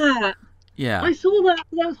saw bluntly. that. Yeah, I saw that.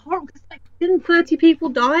 That was horrible. Like, didn't 30 people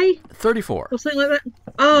die 34 or something like that?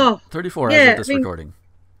 Oh, 34 yeah, as of this I mean, recording.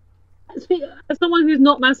 as someone who's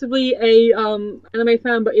not massively a anime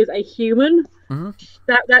fan but is a human,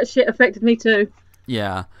 that shit affected me too.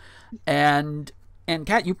 Yeah, and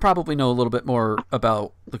Kat, you probably know a little bit more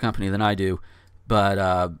about the company than I do,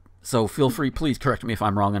 but so feel free, please correct me if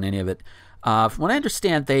I'm wrong on any of it. From what I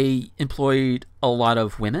understand, they employed a lot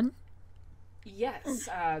of women. Yes,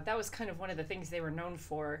 that was kind of one of the things they were known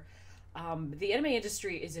for. The anime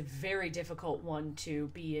industry is a very difficult one to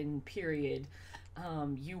be in, period.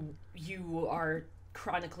 You are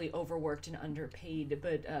chronically overworked and underpaid,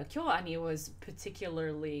 but KyoAni was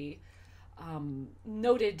particularly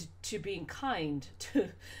noted to being kind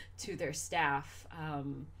to their staff,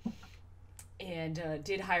 and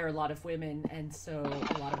did hire a lot of women, and so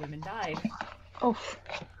a lot of women died. Oh.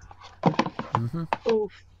 Mm-hmm. Oh.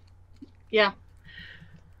 Yeah.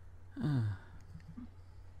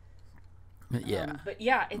 But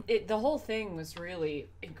yeah, the whole thing was really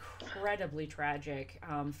incredibly tragic.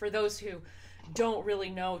 For those who don't really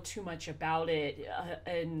know too much about it,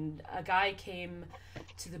 and a guy came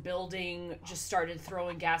to the building, just started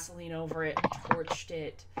throwing gasoline over it, and torched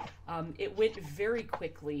it. It went very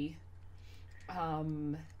quickly. A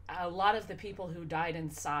lot of the people who died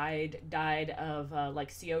inside died of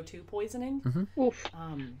like CO2 poisoning. Oof.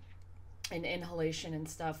 And inhalation and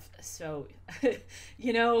stuff. So,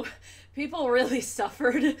 people really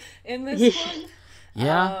suffered in this one.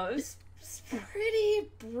 Yeah. It was pretty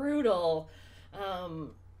brutal.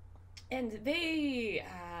 And they,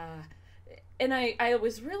 and I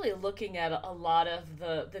was really looking at a lot of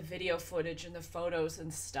the video footage and the photos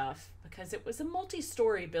and stuff, because it was a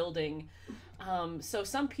multi-story building. So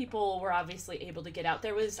some people were obviously able to get out.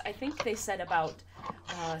 There was, I think they said about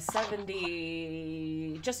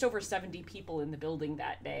 70, just over 70 people in the building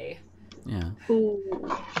that day. Yeah.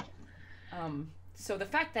 So the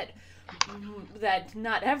fact that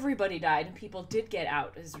not everybody died and people did get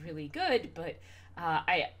out is really good, but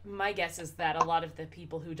my guess is that a lot of the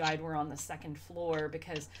people who died were on the second floor,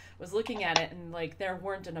 because I was looking at it and like there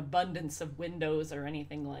weren't an abundance of windows or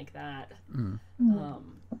anything like that.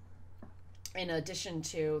 In addition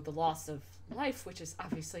to the loss of life, which is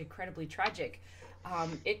obviously incredibly tragic,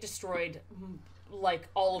 it destroyed like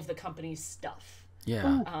all of the company's stuff.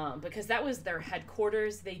 Yeah. Because that was their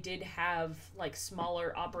headquarters. They did have like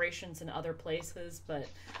smaller operations in other places, but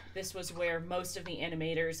this was where most of the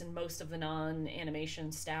animators and most of the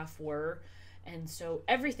non-animation staff were. And so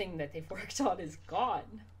everything that they've worked on is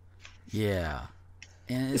gone. Yeah.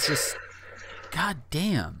 And it's just, god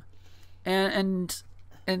damn. And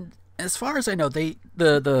as far as I know, they've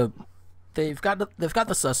got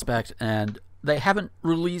the suspect, and they haven't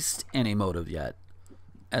released any motive yet.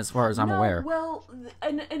 as far as I'm No, aware. well,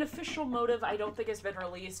 an official motive I don't think has been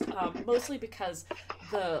released, mostly because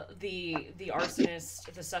the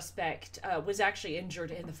arsonist, the suspect, was actually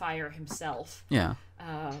injured in the fire himself. Yeah.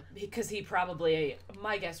 Because he probably,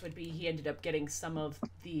 my guess would be he ended up getting some of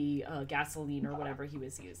the gasoline or whatever he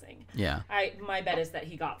was using. Yeah. My bet is that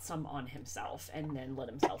he got some on himself and then lit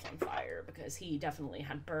himself on fire, because he definitely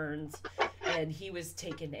had burns, and he was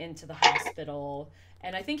taken into the hospital,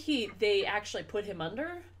 and I think they actually put him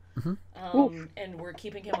under, and were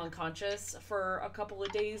keeping him unconscious for a couple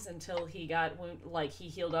of days until he got he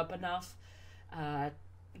healed up enough,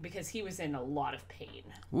 because he was in a lot of pain.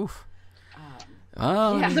 Oof.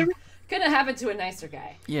 Yeah, couldn't happen to a nicer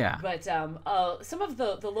guy. Yeah. But some of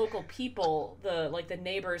the local people, the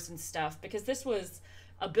neighbors and stuff, because this was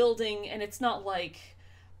a building, and it's not like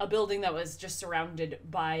a building that was just surrounded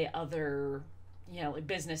by other,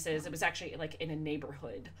 businesses. It was actually like in a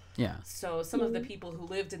neighborhood. Yeah. So some of the people who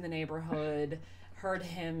lived in the neighborhood heard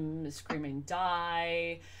him screaming,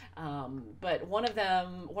 "Die!" But one of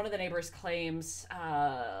the neighbors claims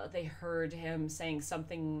they heard him saying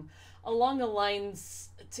something along the lines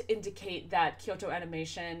to indicate that Kyoto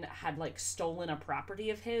Animation had stolen a property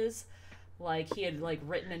of his. Like he had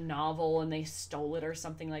written a novel and they stole it or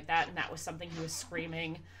something like that, and that was something he was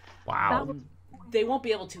screaming. Wow. They won't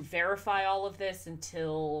be able to verify all of this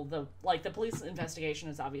until the police investigation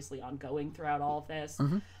is obviously ongoing throughout all of this.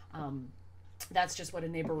 That's just what a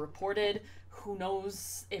neighbor reported. Who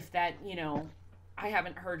knows if that, I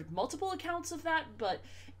haven't heard multiple accounts of that, but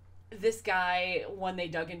this guy, when they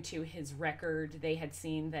dug into his record, they had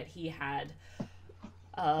seen that he had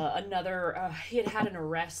he had an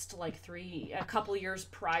arrest a couple years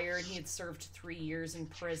prior, and he had served 3 years in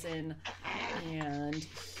prison, and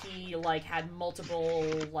he had multiple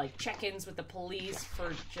check-ins with the police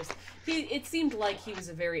for it seemed like he was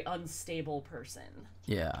a very unstable person.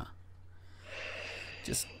 Yeah.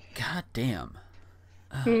 Just goddamn.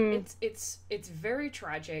 It's very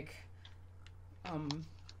tragic. I don't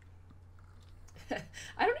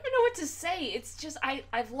even know what to say. It's just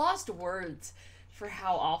I've lost words for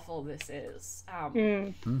how awful this is.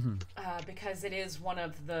 Because it is one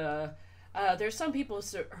of the there's some people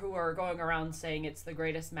who are going around saying it's the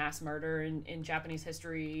greatest mass murder in Japanese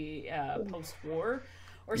history post-war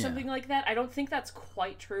or something like that. I don't think that's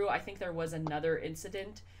quite true. I think there was another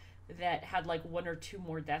incident that had one or two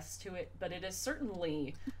more deaths to it, but it is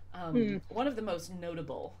certainly one of the most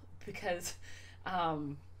notable, because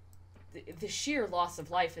the sheer loss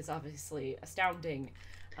of life is obviously astounding.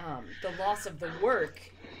 The loss of the work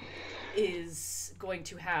is going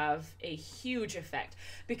to have a huge effect,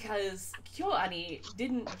 because KyoAni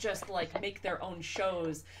didn't just make their own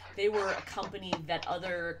shows. They were a company that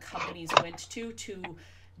other companies went to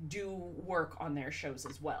do work on their shows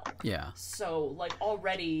as well. Yeah. So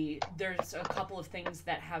already there's a couple of things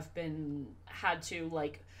that have been had to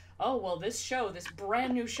oh, well, this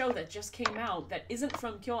brand new show that just came out that isn't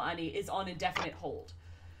from KyoAni is on indefinite hold.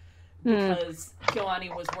 Because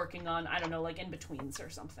KyoAni was working on, I don't know, in-betweens or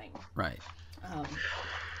something. Right.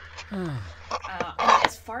 And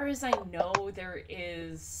as far as I know, there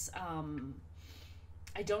is,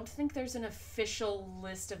 I don't think there's an official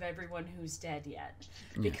list of everyone who's dead yet.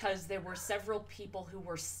 Because there were several people who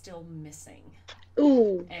were still missing.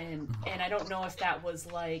 Ooh. And I don't know if that was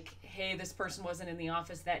hey, this person wasn't in the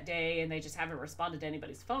office that day and they just haven't responded to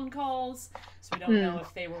anybody's phone calls. So we don't know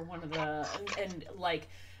if they were one of the... And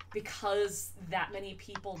because that many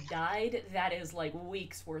people died, that is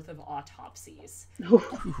weeks worth of autopsies.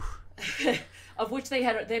 Of which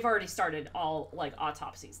they've already started all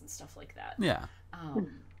autopsies and stuff like that. Yeah.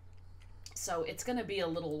 So it's going to be a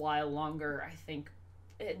little while longer, I think.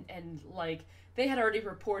 And they had already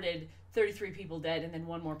reported 33 people dead, and then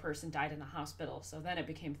one more person died in the hospital. So then it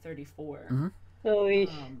became 34.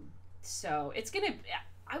 So it's going to...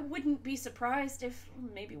 I wouldn't be surprised if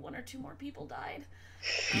maybe one or two more people died.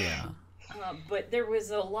 Yeah. But there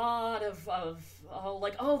was a lot of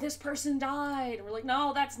oh, this person died. And we're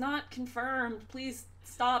no, that's not confirmed. Please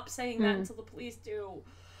stop saying that until the police do.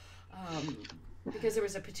 Because there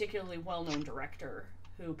was a particularly well-known director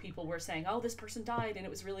who people were saying, oh, this person died, and it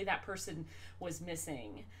was really that person was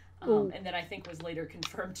missing. And then I think was later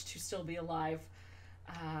confirmed to still be alive.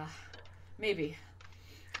 Maybe.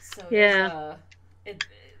 So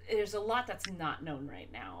there's a lot that's not known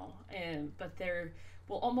right now, but there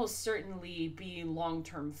will almost certainly be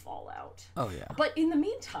long-term fallout. Oh yeah. But in the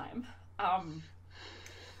meantime,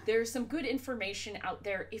 there's some good information out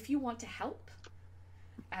there if you want to help.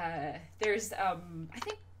 There's I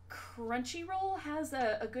think Crunchyroll has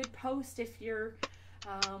a good post if you're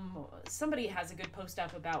somebody has a good post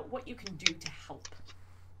up about what you can do to help.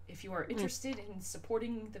 if you are interested in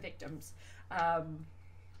supporting the victims.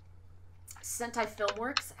 Sentai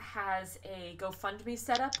Filmworks has a GoFundMe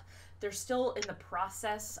set up. They're still in the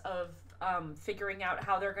process of figuring out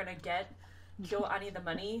how they're going to get KyoAni the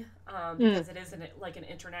money, because it is an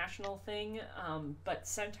international thing. But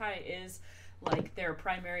Sentai is like their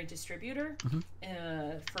primary distributor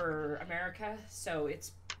for America, so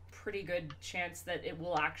it's pretty good chance that it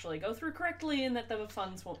will actually go through correctly and that the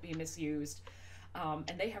funds won't be misused.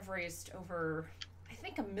 And they have raised over, I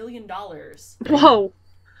think, $1 million. Whoa.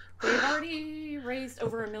 They've already raised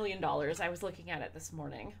over $1 million. I was looking at it this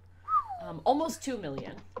morning. Almost 2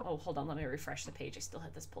 million. Oh, hold on, let me refresh the page. I still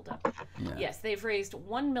had this pulled up. Yeah. Yes, they've raised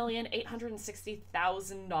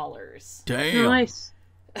 $1,860,000. Damn. Nice.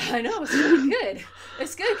 I know, it's really good.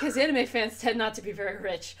 It's good because anime fans tend not to be very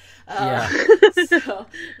rich. So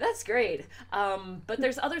that's great. But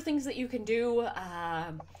there's other things that you can do.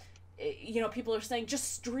 People are saying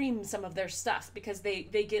just stream some of their stuff because they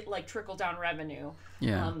get like trickle down revenue.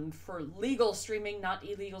 Yeah. For legal streaming, not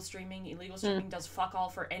illegal streaming. Illegal streaming does fuck all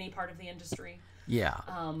for any part of the industry. Yeah.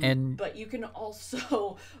 But you can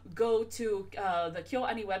also go to the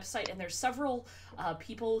KyoAni website, and there's several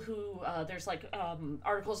people who there's like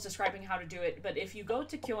articles describing how to do it. But if you go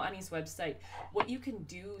to KyoAni's website, what you can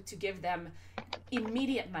do to give them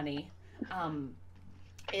immediate money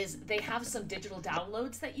is they have some digital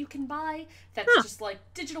downloads that you can buy that's just like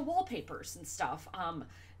digital wallpapers and stuff.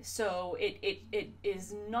 So it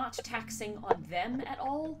is not taxing on them at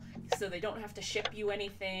all, so they don't have to ship you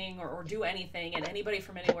anything or do anything, and anybody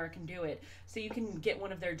from anywhere can do it. So you can get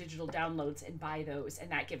one of their digital downloads and buy those, and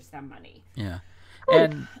that gives them money. Yeah.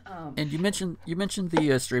 And you mentioned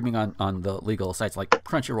the streaming on the legal sites like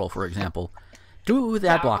Crunchyroll, for example. Do it with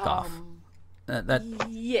ad block off. That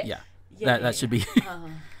should be.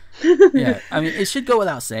 Yeah, I mean, it should go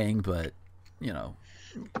without saying, but yeah.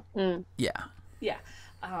 Yeah.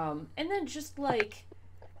 And then just like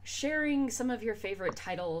sharing some of your favorite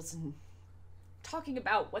titles and talking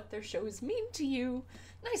about what their shows mean to you.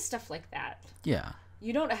 Nice stuff like that. Yeah.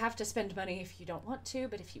 You don't have to spend money if you don't want to,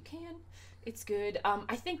 but if you can, it's good.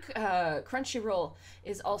 I think Crunchyroll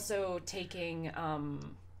is also taking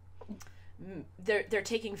they're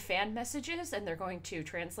taking fan messages, and they're going to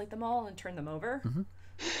translate them all and turn them over,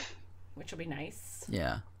 which will be nice.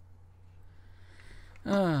 Yeah.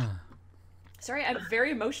 Sorry, I'm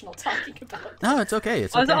very emotional talking about this. No, it's okay.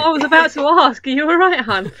 It's okay. I was about to ask. Are you all right,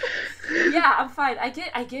 hon? Yeah, I'm fine. I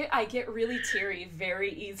get really teary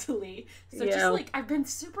very easily. So just like I've been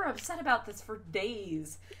super upset about this for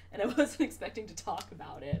days, and I wasn't expecting to talk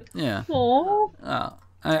about it. Yeah. Aww.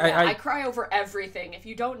 I cry over everything. If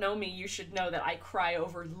you don't know me, you should know that I cry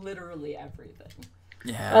over literally everything.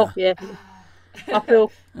 Yeah. Oh yeah. I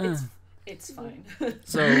feel it's fine.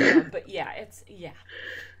 So, but yeah,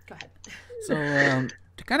 go ahead. So,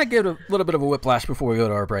 to kind of give a little bit of a whiplash before we go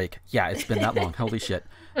to our break. Yeah, it's been that long. Holy shit.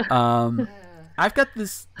 I've got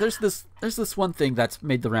this. There's this one thing that's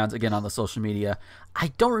made the rounds again on the social media.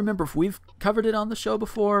 I don't remember if we've covered it on the show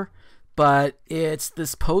before, but it's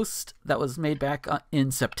this post that was made back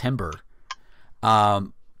in September, by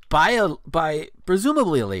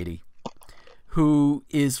presumably a lady who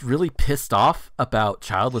is really pissed off about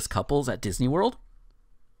childless couples at Disney World.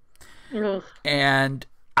 Ugh. And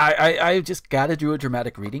I just gotta do a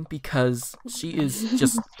dramatic reading because she is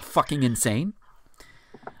just fucking insane.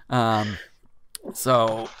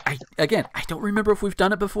 So I don't remember if we've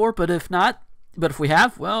done it before, but if we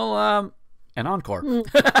have, well, an encore.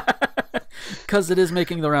 Because it is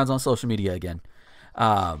making the rounds on social media again.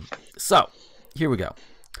 So here we go.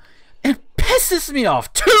 It pisses me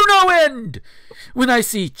off to no end when I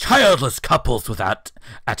see childless couples without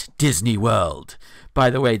at Disney World. By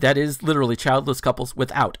the way, that is literally childless couples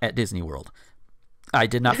without at Disney World. I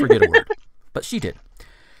did not forget a word, but she did.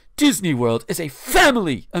 Disney World is a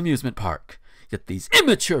family amusement park, yet these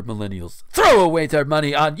immature millennials throw away their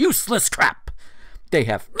money on useless crap. They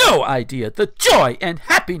have no idea the joy and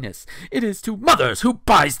happiness it is to mothers who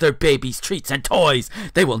buys their babies treats and toys.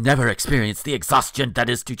 They will never experience the exhaustion that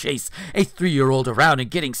is to chase a 3-year-old around and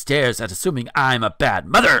getting stares at assuming I'm a bad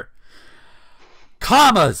mother.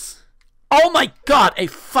 Commas. Oh my god, a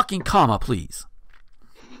fucking comma, please.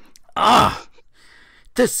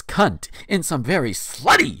 This cunt, in some very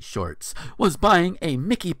slutty shorts, was buying a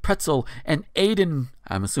Mickey pretzel, and Aiden,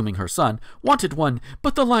 I'm assuming her son, wanted one,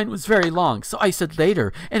 but the line was very long, so I said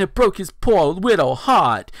later, and it broke his poor widow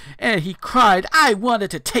heart, and he cried, I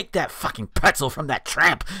wanted to take that fucking pretzel from that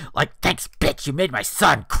tramp, like, thanks bitch, you made my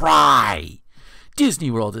son cry.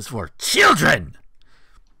 Disney World is for children,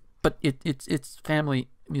 but it's family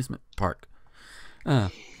amusement park.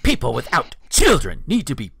 People without children need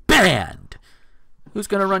to be banned. Who's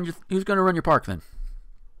gonna run your park then?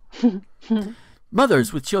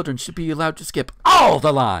 Mothers with children should be allowed to skip all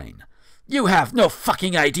the line. You have no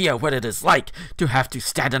fucking idea what it is like to have to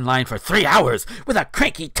stand in line for 3 hours with a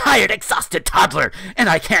cranky, tired, exhausted toddler, and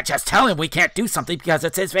I can't just tell him we can't do something because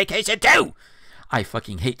it's his vacation too. I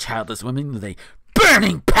fucking hate childless women with a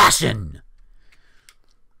burning passion.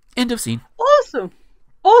 End of scene.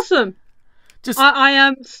 Awesome. Just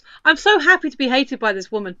I'm so happy to be hated by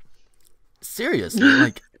this woman. Seriously,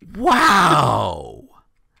 like, wow.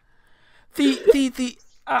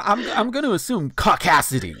 I'm going to assume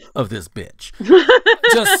caucasity of this bitch.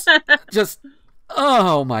 just,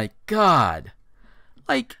 oh my god.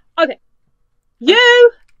 Like, okay,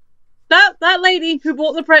 that lady who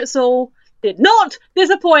bought the pretzel did not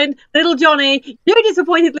disappoint little Johnny. You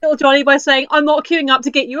disappointed little Johnny by saying, I'm not queuing up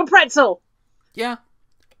to get you a pretzel. Yeah.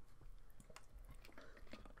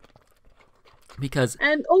 Because...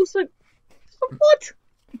 And also, what?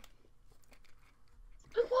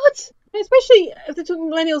 Especially if they're talking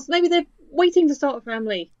millennials, maybe they're waiting to start a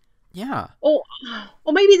family. Yeah. Or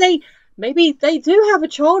maybe they do have a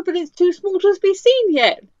child, but it's too small to be seen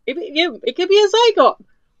yet. It could be a zygote.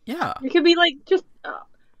 Yeah. It could be like just...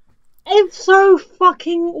 it's so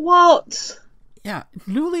fucking what? Yeah.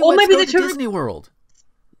 Newlyweds go to Disney World.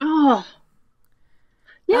 Oh.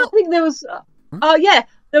 Yeah, Well, I think there was...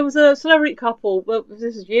 there was a celebrity couple, but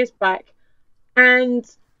this is years back, and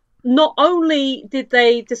not only did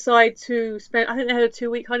they decide to spend... I think they had a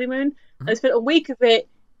 2-week honeymoon. Mm-hmm. They spent a week of it...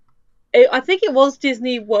 I think it was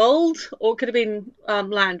Disney World, or it could have been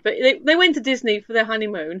Land, but they went to Disney for their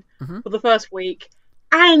honeymoon for the first week,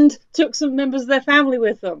 and took some members of their family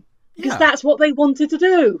with them. Because that's what they wanted to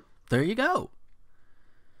do. There you go.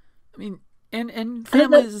 I mean, and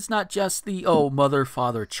families is not just the, mother,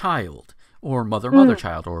 father, child, or mother,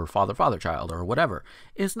 child, or father, child, or whatever.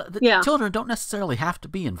 It's not, children don't necessarily have to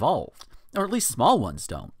be involved, or at least small ones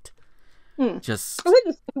don't. Just... I think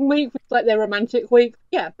the second week was like their romantic week.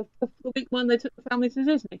 Yeah, the week when they took the family to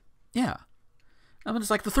Disney. Yeah. I mean, it's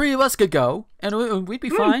like the three of us could go, and we'd be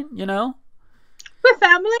fine, you know? We're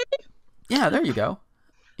family. Yeah, there you go.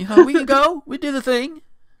 You know, we could go. We'd do the thing.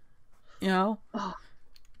 You know.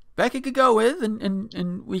 Becky could go with,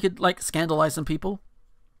 and we could, like, scandalize some people.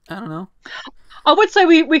 I don't know. I would say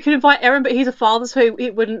we could invite Aaron, but he's a father, so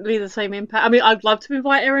it wouldn't be the same impact. I mean, I'd love to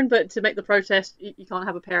invite Aaron, but to make the protest, you can't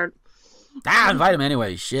have a parent. Invite him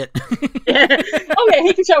anyway. Shit. Yeah. Oh yeah,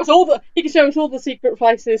 he can show us all the secret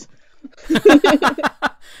places.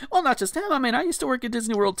 Well, not just him. I mean, I used to work at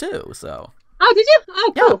Disney World too, so. Oh, did you?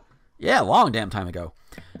 Oh, cool. Yeah, long damn time ago.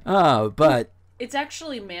 But it's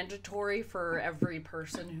actually mandatory for every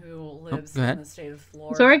person who lives in the state of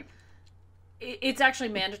Florida. Sorry? It's actually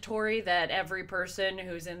mandatory that every person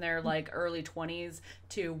who's in their like early 20s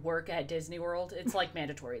to work at Disney World. It's like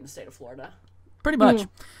mandatory in the state of Florida. Pretty much.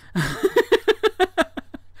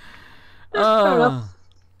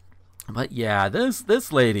 But yeah,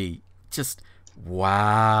 this lady just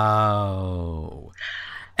wow.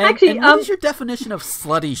 Actually, what is your definition of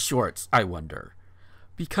slutty shorts? I wonder,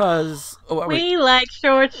 because we like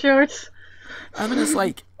shorts. I mean, it's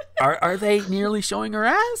like, are they nearly showing her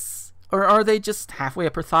ass, or are they just halfway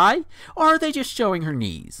up her thigh, or are they just showing her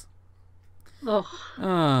knees? Oh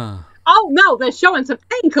no, they're showing some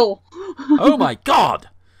ankle. Oh my god!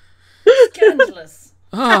 Scandalous.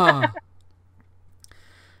 But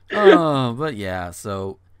yeah,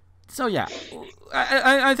 so yeah,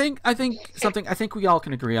 I think we all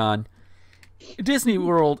can agree on Disney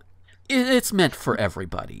World. It's meant for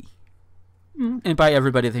everybody, and by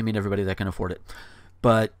everybody they mean everybody that can afford it.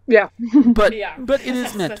 But but it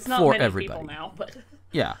is meant for everybody now. But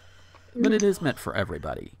yeah, but it is meant for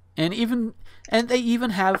everybody, and they even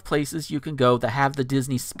have places you can go that have the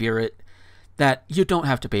Disney spirit that you don't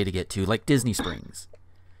have to pay to get to, like Disney Springs.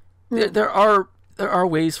 There are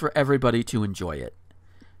ways for everybody to enjoy it.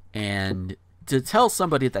 And to tell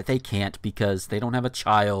somebody that they can't because they don't have a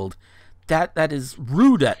child, that is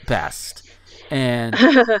rude at best. And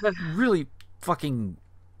really fucking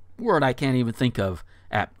word I can't even think of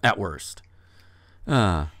at worst.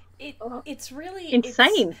 It's really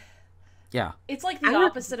insane. Yeah. It's like the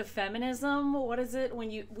opposite of feminism. What is it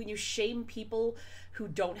when you shame people who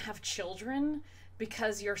don't have children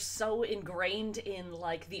because you're so ingrained in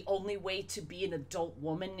like the only way to be an adult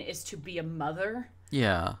woman is to be a mother?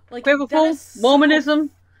 Yeah. Like biblical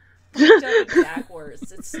Mormonism.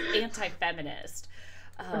 Backwards. It's anti-feminist.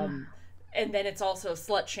 And then it's also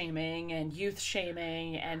slut shaming and youth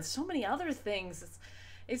shaming and so many other things.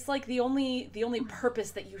 It's like the only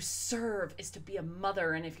purpose that you serve is to be a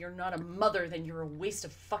mother, and if you're not a mother, then you're a waste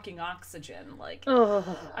of fucking oxygen. Like,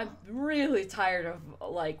 I'm really tired of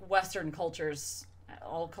like Western cultures,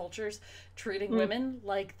 all cultures, treating women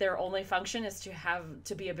like their only function is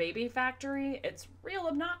to be a baby factory. It's real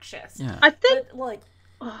obnoxious. Yeah. I think But, like,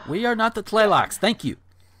 We are not the Tlaylocks. Thank you.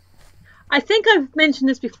 I think I've mentioned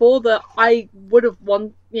this before that I would have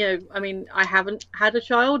I mean, I haven't had a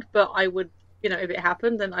child, but I would, if it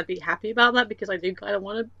happened, then I'd be happy about that because I do kind of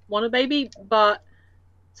want a baby. But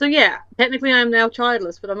so yeah, technically I'm now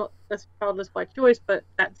childless, but I'm not childless by choice. But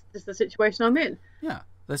that's just the situation I'm in. Yeah,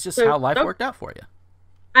 that's just how life worked out for you.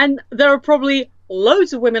 And there are probably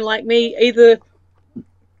loads of women like me, either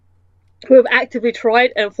who have actively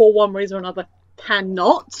tried and for one reason or another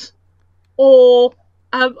cannot, or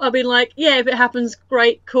I've been like, yeah, if it happens,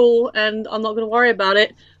 great, cool, and I'm not going to worry about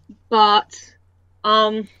it. But,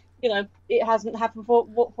 it hasn't happened for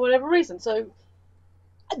whatever reason. So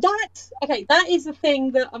that is the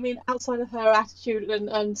thing that, I mean, outside of her attitude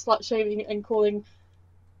and slut shaming and calling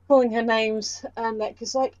her names and that,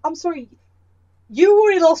 because, like, I'm sorry, you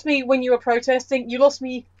already lost me when you were protesting. You lost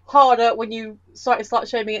me harder when you started slut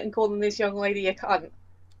shaming it and calling this young lady a cunt.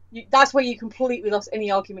 That's where you completely lost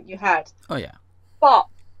any argument you had. Oh, yeah. But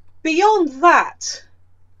beyond that,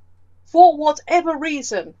 for whatever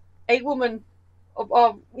reason, a woman,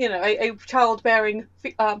 a childbearing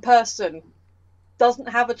person doesn't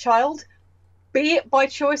have a child, be it by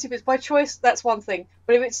choice. If it's by choice, that's one thing.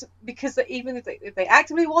 But if it's because if they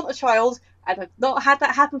actively want a child and have not had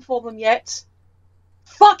that happen for them yet,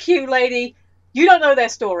 fuck you, lady. You don't know their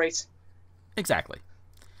stories. Exactly.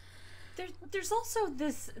 There's also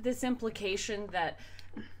this implication that,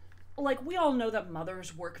 like, we all know that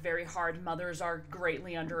mothers work very hard. Mothers are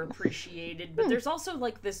greatly underappreciated. But there's also,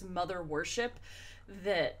 like, this mother worship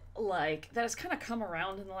that has kind of come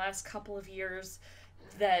around in the last couple of years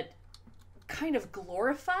that kind of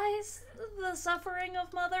glorifies the suffering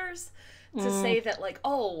of mothers. To say that, like,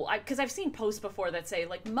 because I've seen posts before that say,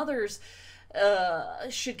 like, mothers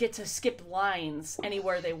should get to skip lines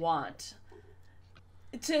anywhere they want.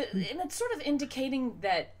 And it's sort of indicating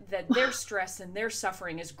that their stress and their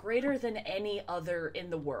suffering is greater than any other in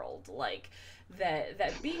the world. Like,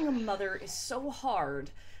 that being a mother is so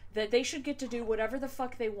hard that they should get to do whatever the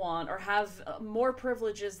fuck they want or have more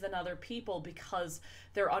privileges than other people because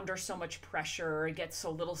they're under so much pressure or get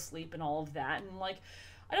so little sleep and all of that. And, like,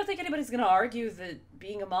 I don't think anybody's going to argue that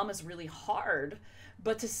being a mom is really hard.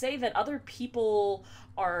 But to say that other people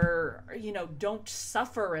are, don't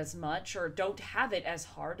suffer as much or don't have it as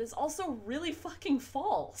hard is also really fucking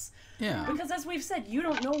false. Yeah. Because as we've said, you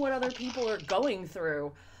don't know what other people are going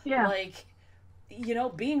through. Yeah. Like,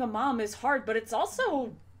 being a mom is hard, but it's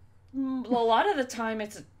also, a lot of the time,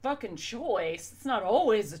 it's a fucking choice. It's not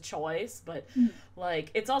always a choice, but, like,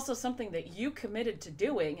 it's also something that you committed to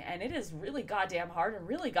doing, and it is really goddamn hard and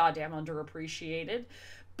really goddamn underappreciated.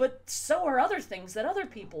 But so are other things that other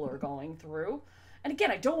people are going through. And again,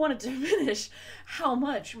 I don't want to diminish how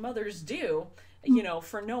much mothers do,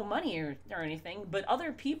 for no money or anything. But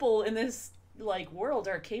other people in this, like, world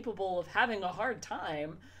are capable of having a hard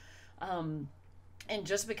time. And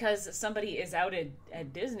just because somebody is out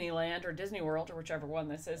at Disneyland or Disney World or whichever one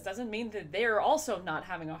this is, doesn't mean that they're also not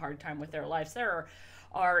having a hard time with their lives. There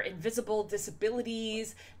are invisible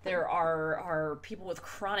disabilities. There are people with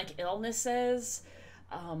chronic illnesses.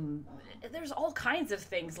 There's all kinds of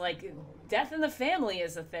things, like death in the family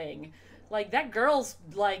is a thing. Like, that girl's,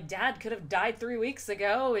 like, dad could have died 3 weeks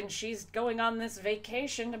ago and she's going on this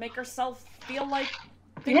vacation to make herself feel like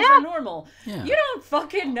things are normal. Yeah. You don't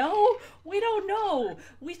fucking know. We don't know.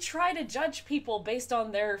 We try to judge people based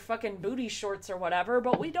on their fucking booty shorts or whatever,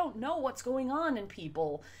 but we don't know what's going on in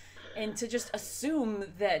people. And to just assume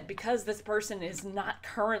that because this person is not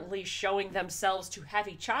currently showing themselves to have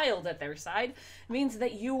a child at their side means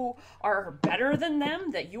that you are better than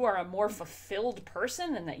them, that you are a more fulfilled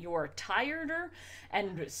person, and that you are tireder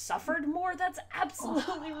and suffered more, that's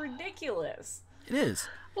absolutely ridiculous. It is.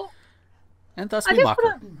 Well, and thus we mock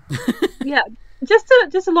her. Yeah. Just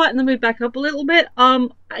to lighten the mood back up a little bit, I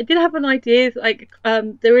did have an idea, like,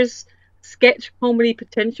 there is sketch comedy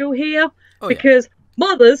potential here, because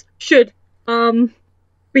mothers should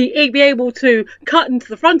be able to cut into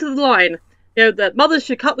the front of the line. That mothers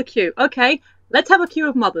should cut the queue. Okay, let's have a queue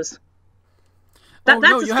of mothers. That's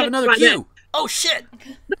you have another queue. There. Oh shit!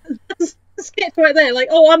 That's a sketch right there. Like,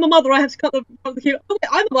 I'm a mother, I have to cut the front of the queue. Okay,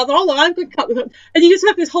 I'm a mother, I'm going to cut the front. And you just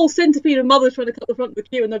have this whole centipede of mothers trying to cut the front of the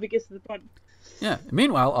queue, and nobody gets to the front. Yeah.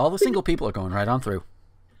 Meanwhile, all the single people are going right on through.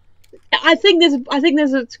 I think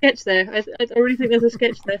there's a sketch there. I really think there's a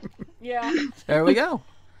sketch there. Yeah. There we go.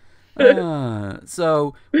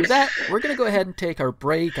 So with that, we're gonna go ahead and take our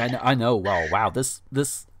break. I know. Well, wow, this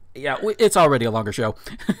yeah, it's already a longer show,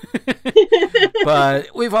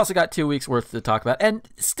 but we've also got 2 weeks worth to talk about, and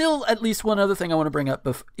still at least one other thing I want to bring up,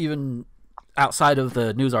 even outside of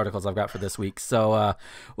the news articles I've got for this week. So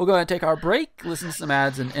we'll go ahead and take our break, listen to some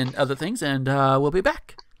ads and other things, and we'll be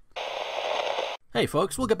back. Hey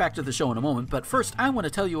folks, we'll get back to the show in a moment, but first I want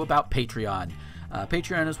to tell you about Patreon.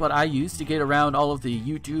 Patreon is what I use to get around all of the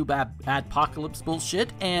YouTube adpocalypse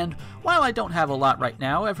bullshit, and while I don't have a lot right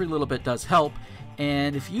now, every little bit does help.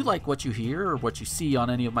 And if you like what you hear or what you see on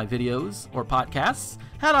any of my videos or podcasts,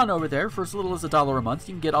 head on over there. For as little as $1 a month,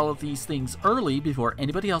 you can get all of these things early before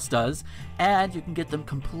anybody else does, and you can get them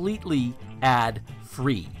completely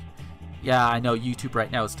ad-free. Yeah, I know YouTube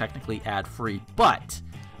right now is technically ad-free, but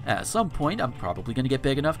at some point, I'm probably going to get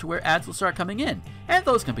big enough to where ads will start coming in, and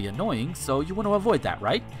those can be annoying, so you want to avoid that,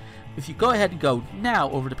 right? If you go ahead and go now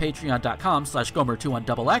over to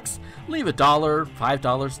patreon.com/Gomer21XX, leave $1,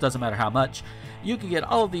 $5, doesn't matter how much, you can get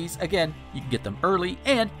all of these. Again, you can get them early,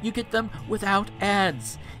 and you get them without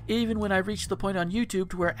ads, even when I reach the point on YouTube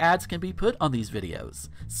to where ads can be put on these videos.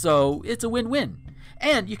 So it's a win-win.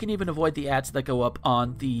 And you can even avoid the ads that go up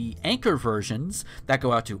on the Anchor versions that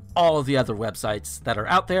go out to all of the other websites that are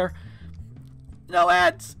out there. No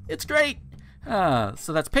ads. It's great. So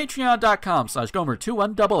that's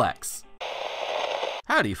patreon.com/Gomer21XX.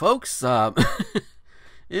 Howdy, folks.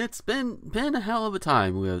 It's been a hell of a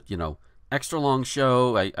time. With, extra long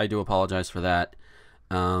show. I do apologize for that.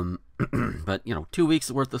 But, 2 weeks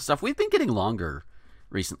worth of stuff. We've been getting longer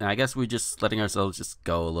recently. I guess we're just letting ourselves just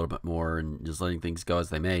go a little bit more and just letting things go as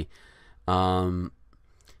they may. Who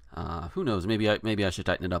knows? Maybe I should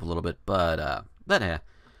tighten it up a little bit. But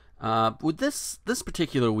with this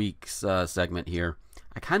particular week's segment here,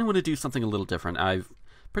 I kind of want to do something a little different. I've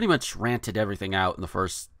pretty much ranted everything out in the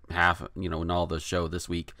first half, in all the show this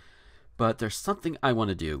week. But there's something I want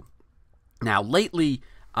to do. Now, lately,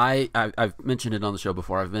 I've mentioned it on the show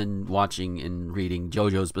before. I've been watching and reading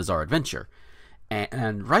JoJo's Bizarre Adventure.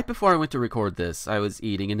 And right before I went to record this, I was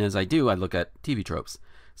eating, and as I do, I look at TV tropes.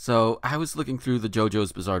 So I was looking through the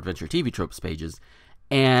JoJo's Bizarre Adventure TV tropes pages,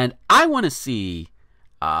 and I want to see,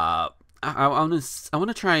 I want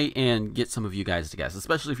to try and get some of you guys to guess,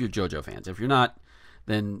 especially if you're JoJo fans. If you're not,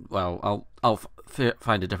 then well, I'll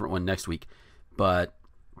find a different one next week. But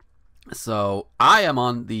so I am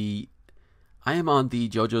on the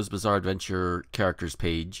JoJo's Bizarre Adventure characters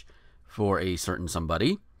page for a certain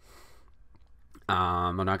somebody.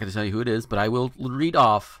 I'm not going to tell you who it is, but I will read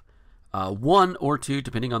off one or two,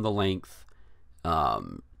 depending on the length,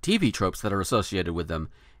 TV tropes that are associated with them.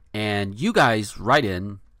 And you guys write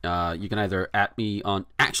in. You can either at me on,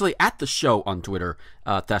 actually at the show on Twitter,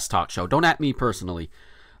 Thespian Show. Don't at me personally.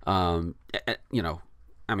 I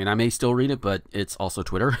may still read it, but it's also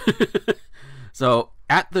Twitter. So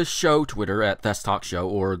at the show Twitter at Thespian Show,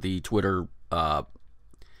 or the Twitter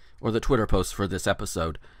post for this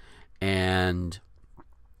episode. And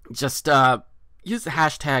just use the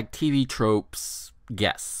hashtag TV tropes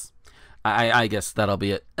guess. I guess that'll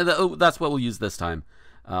be it. That's what we'll use this time.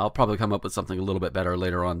 I'll probably come up with something a little bit better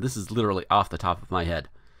later on. This is literally off the top of my head.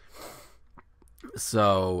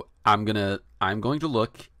 So I'm going to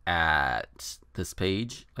look at this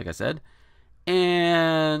page, like I said,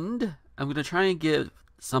 and I'm going to try and give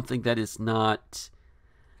something that is not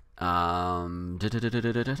I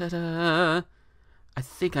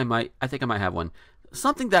think I might have one.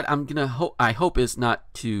 Something that I hope is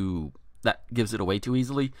not too, that gives it away too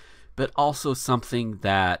easily, but also something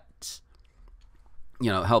that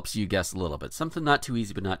helps you guess a little bit. Something not too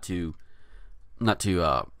easy, but not too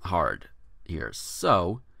hard here.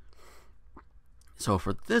 So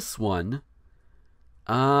for this one,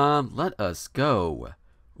 let us go with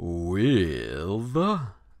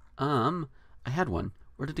I had one.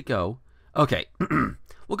 Where did it go? Okay.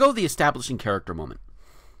 We'll go with the establishing character moment.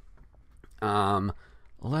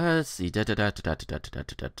 Let's see.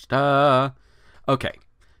 Okay.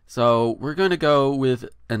 So we're going to go with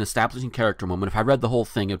an establishing character moment. If I read the whole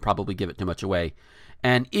thing, it'd probably give it too much away.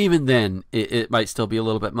 And even then, it might still be a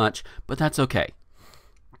little bit much, but that's okay.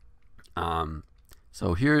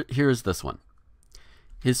 So here's this one.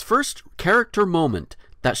 His first character moment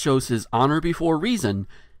that shows his honor before reason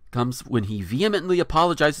comes when he vehemently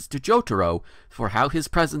apologizes to Jotaro for how his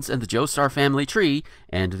presence in the Joestar family tree,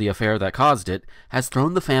 and the affair that caused it, has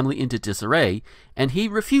thrown the family into disarray, and he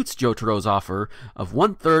refutes Jotaro's offer of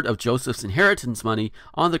 1/3 of Joseph's inheritance money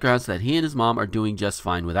on the grounds that he and his mom are doing just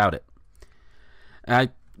fine without it.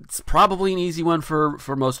 It's probably an easy one for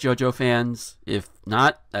most JoJo fans. If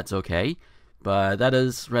not, that's okay. But that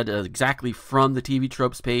is read exactly from the TV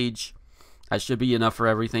Tropes page. That should be enough for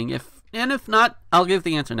everything. If not, I'll give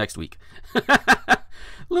the answer next week. A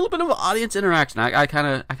little bit of audience interaction. I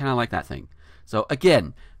kind of like that thing. So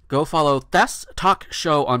again, go follow Thes Talk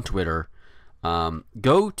Show on Twitter.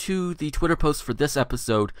 Go to the Twitter post for this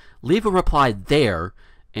episode, leave a reply there,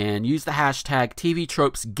 and use the hashtag TV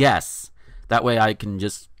Tropes Guess. That way I can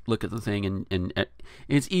just look at the thing and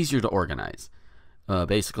it's easier to organize.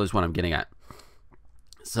 Basically is what I'm getting at.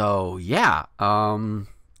 So yeah,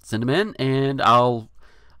 send them in, and I'll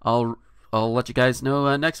let you guys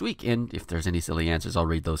know next week. And if there's any silly answers, I'll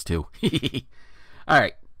read those too. All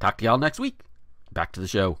right, talk to y'all next week. Back to the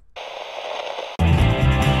show.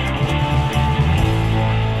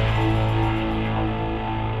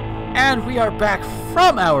 And we are back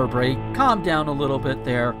from our break. Calm down a little bit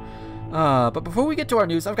there. But before we get to our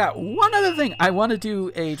news, I've got one other thing I want to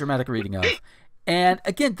do a dramatic reading of. And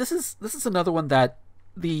again, this is another one that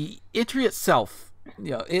the entry itself,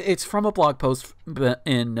 it's from a blog post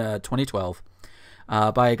in 2012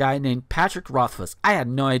 by a guy named Patrick Rothfuss. I had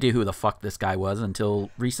no idea who the fuck this guy was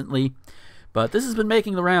until recently. But this has been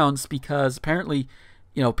making the rounds because apparently,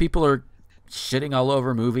 people are shitting all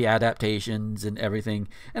over movie adaptations and everything.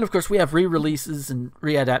 And of course, we have re-releases and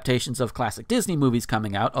re-adaptations of classic Disney movies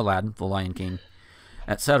coming out, Aladdin, The Lion King,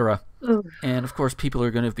 etc. And of course, people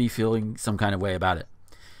are going to be feeling some kind of way about it.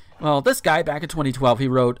 Well, this guy back in 2012, he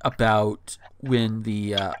wrote about when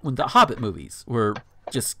the Hobbit movies were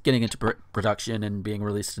just getting into production and being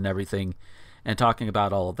released and everything, and talking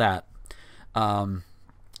about all of that. But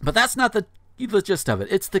that's not the gist of it.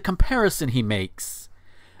 It's the comparison he makes,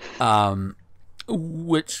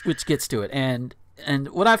 which gets to it. And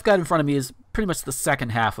what I've got in front of me is pretty much the second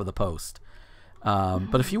half of the post.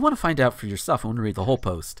 But if you want to find out for yourself, I want to read the whole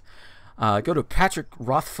post. Go to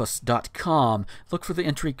patrickrothfuss.com, look for the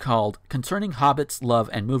entry called Concerning Hobbits,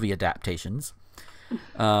 Love, and Movie Adaptations.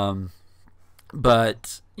 But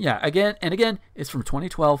yeah, again, it's from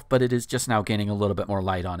 2012, but it is just now gaining a little bit more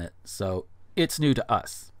light on it. So it's new to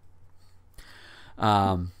us.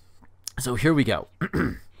 So here we go.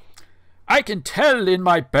 I can tell in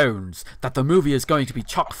my bones that the movie is going to be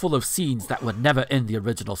chock full of scenes that were never in the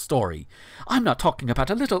original story. I'm not talking about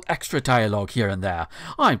a little extra dialogue here and there.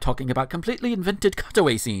 I'm talking about completely invented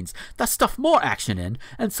cutaway scenes that stuff more action in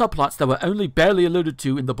and subplots that were only barely alluded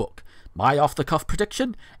to in the book. My off-the-cuff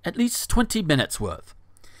prediction? At least 20 minutes worth.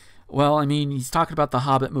 Well, I mean, he's talking about the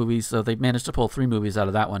Hobbit movies, so they managed to pull 3 movies out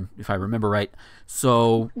of that one, if I remember right.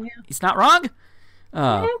 So, yeah. He's not wrong.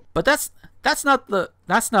 But that's not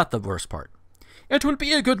the worst part. It will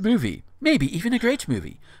be a good movie, maybe even a great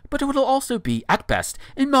movie, but it will also be, at best,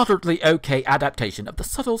 a moderately okay adaptation of the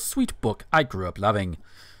subtle, sweet book I grew up loving.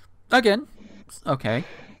 Again, okay.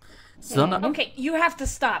 Okay, you have to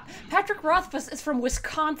stop. Patrick Rothfuss is from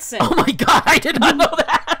Wisconsin. Oh my god, I did not know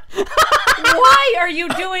that! Why are you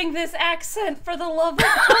doing this accent, for the love of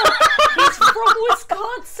God? He's from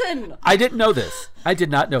Wisconsin! I didn't know this. I did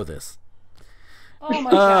not know this. Oh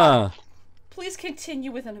my god. Please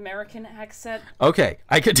continue with an American accent. Okay,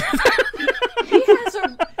 I could do that.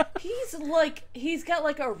 He's got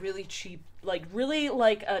like a really cheap, like really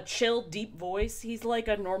like a chill, deep voice. He's like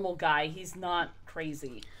a normal guy. He's not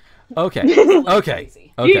crazy. Okay.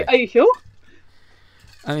 Crazy. Okay. Are you sure?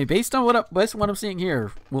 I mean, based on what I'm seeing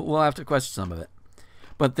here, we'll have to question some of it.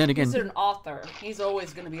 But then again, he's an author. He's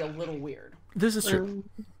always going to be a little weird. This is true.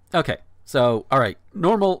 Okay, so all right,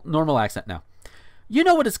 normal accent now. You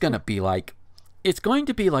know what it's going to be like. It's going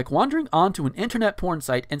to be like wandering onto an internet porn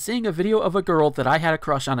site and seeing a video of a girl that I had a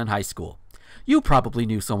crush on in high school. You probably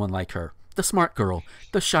knew someone like her. The smart girl,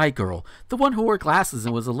 the shy girl, the one who wore glasses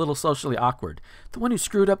and was a little socially awkward, the one who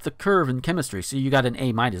screwed up the curve in chemistry so you got an A-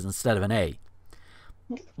 instead of an A.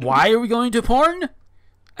 Why are we going to porn?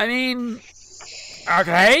 I mean,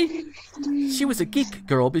 okay. She was a geek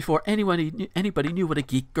girl before anybody knew what a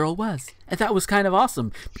geek girl was. And that was kind of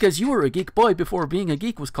awesome, because you were a geek boy before being a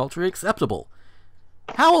geek was culturally acceptable.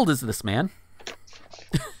 How old is this man?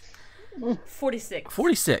 46.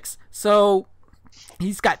 46. So,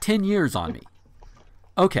 he's got 10 years on me.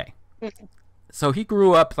 Okay. So, he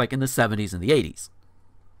grew up like in the 70s and the 80s.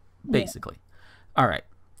 Basically. All right.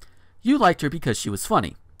 You liked her because she was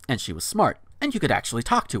funny, and she was smart, and you could actually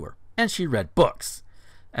talk to her, and she read books.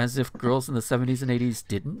 As if girls in the 70s and 80s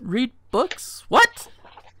didn't read books? What?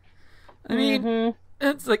 I mean,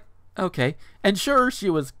 it's like, okay. And sure, she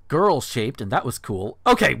was girl-shaped, and that was cool.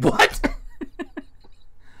 Okay, what?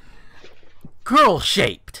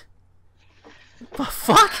 Girl-shaped? The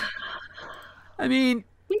fuck? I mean,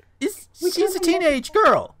 she's a teenage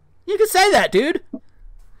girl. You can say that, dude.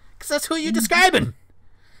 Because that's who you're describing.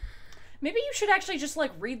 Maybe you should actually just,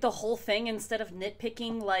 like, read the whole thing instead of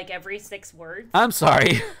nitpicking, like, every 6 words. I'm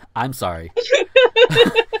sorry. I'm sorry.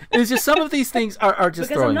 It's just some of these things are just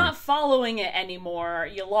because I'm not me. Following it anymore.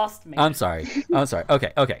 You lost me. I'm sorry.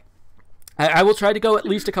 Okay. I will try to go at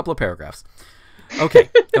least a couple of paragraphs. Okay.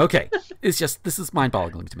 It's just, this is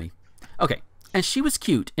mind-boggling to me. Okay. And she was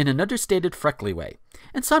cute in an understated, freckly way.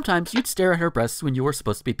 And sometimes you'd stare at her breasts when you were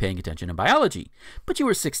supposed to be paying attention in biology. But you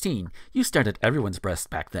were 16. You stared at everyone's breasts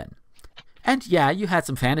back then. And yeah, you had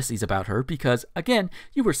some fantasies about her because, again,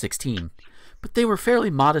 you were 16. But they were fairly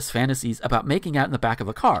modest fantasies about making out in the back of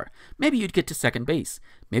a car. Maybe you'd get to second base.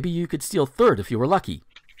 Maybe you could steal third if you were lucky.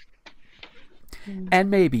 And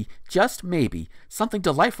maybe, just maybe, something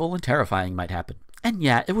delightful and terrifying might happen. And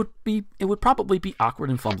yeah, it would probably be awkward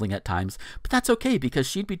and fumbling at times, but that's okay because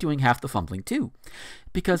she'd be doing half the fumbling too.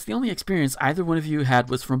 Because the only experience either one of you had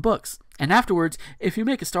was from books. And afterwards, if you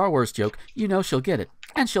make a Star Wars joke, you know she'll get it.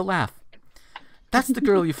 And she'll laugh. That's the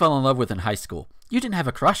girl you fell in love with in high school. You didn't have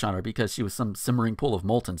a crush on her because she was some simmering pool of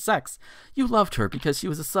molten sex. You loved her because she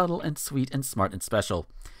was a subtle and sweet and smart and special.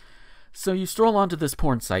 So you stroll onto this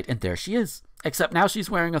porn site and there she is. Except now she's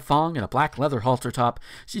wearing a thong and a black leather halter top.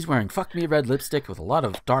 She's wearing fuck me red lipstick with a lot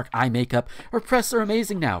of dark eye makeup. Her breasts are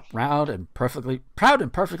amazing now. Proud and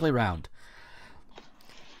perfectly round.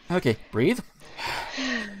 Okay, breathe.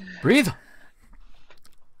 Breathe.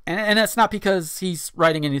 And that's not because he's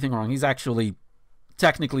writing anything wrong. He's actually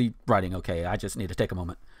technically writing okay. I just need to take a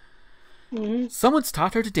moment. Mm-hmm. Someone's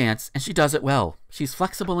taught her to dance, and she does it well. She's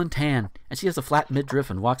flexible and tan, and she has a flat midriff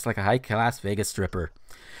and walks like a high-class Vegas stripper.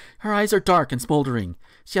 Her eyes are dark and smoldering.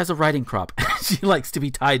 She has a riding crop. She likes to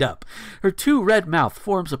be tied up. Her too red mouth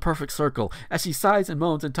forms a perfect circle as she sighs and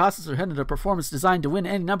moans and tosses her head in a performance designed to win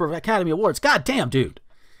any number of Academy Awards. God damn, dude.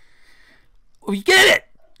 We get it!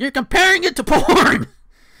 You're comparing it to porn!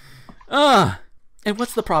 And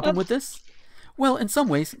what's the problem with this? Well, in some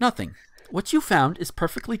ways, nothing. What you found is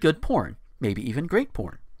perfectly good porn, maybe even great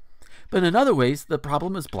porn. But in other ways, the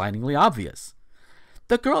problem is blindingly obvious.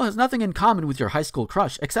 The girl has nothing in common with your high school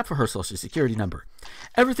crush except for her social security number.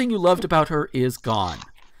 Everything you loved about her is gone.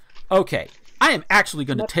 Okay, I am actually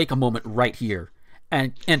going to take a moment right here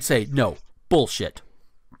and say, no, bullshit.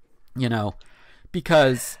 You know,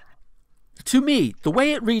 because to me, the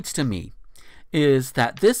way it reads to me is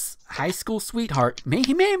that this high school sweetheart may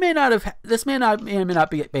or may not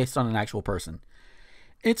be based on an actual person.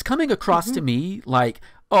 It's coming across to me like,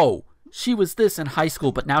 oh, she was this in high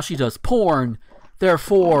school, but now she does porn.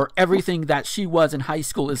 Therefore, everything that she was in high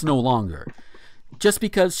school is no longer. Just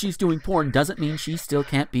because she's doing porn doesn't mean she still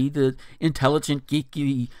can't be the intelligent,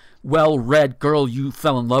 geeky, well-read girl you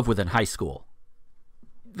fell in love with in high school.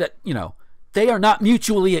 That, you know, they are not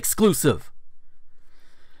mutually exclusive.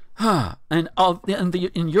 And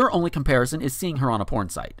your only comparison is seeing her on a porn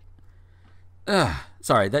site.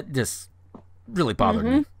 Sorry, that just really bothered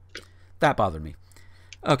me. That bothered me.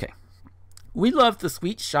 Okay. We loved the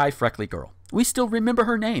sweet, shy, freckly girl. We still remember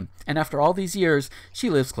her name, and after all these years, she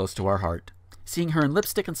lives close to our heart. Seeing her in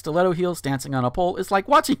lipstick and stiletto heels dancing on a pole is like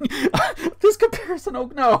watching... this comparison,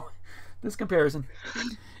 oh no. This comparison.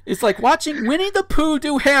 It's like watching Winnie the Pooh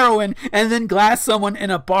do heroin and then glass someone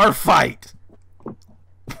in a bar fight.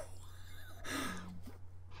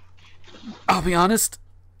 I'll be honest,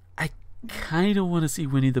 I kind of want to see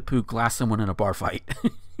Winnie the Pooh glass someone in a bar fight.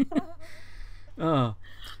 But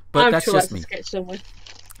that's just me.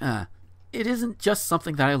 It isn't just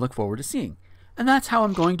something that I look forward to seeing. And that's how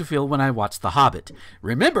I'm going to feel when I watch The Hobbit.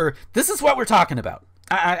 Remember, this is what we're talking about.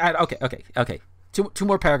 Okay. Two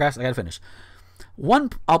more paragraphs. I gotta finish.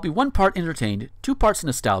 I'll be 1 part entertained, 2 parts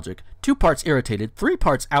nostalgic, 2 parts irritated, 3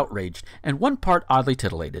 parts outraged, and 1 part oddly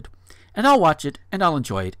titillated. And I'll watch it, and I'll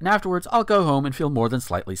enjoy it, and afterwards I'll go home and feel more than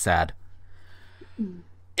slightly sad.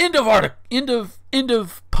 End of article. End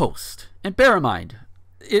of post. And bear in mind,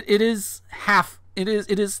 it is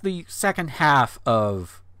the second half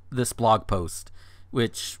of this blog post,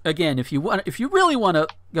 which again, if you really want to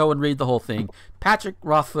go and read the whole thing,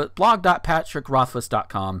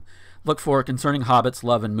 blog.patrickrothfuss.com. Look for Concerning Hobbits,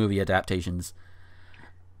 Love, and Movie Adaptations.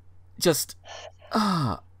 Just,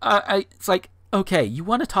 it's like, okay, you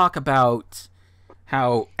want to talk about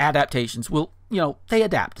how adaptations will, they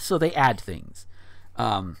adapt, so they add things.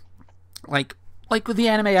 Like with the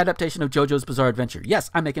anime adaptation of JoJo's Bizarre Adventure. Yes,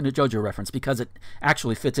 I'm making a JoJo reference because it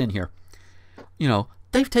actually fits in here.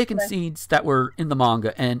 They've taken scenes that were in the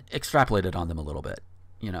manga and extrapolated on them a little bit.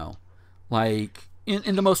 Like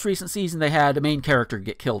in the most recent season, they had a main character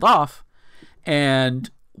get killed off, and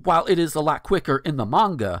while it is a lot quicker in the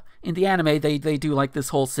manga, in the anime they do like this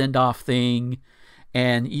whole send-off thing,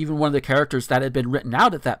 and even one of the characters that had been written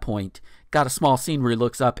out at that point got a small scene where he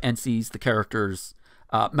looks up and sees the character's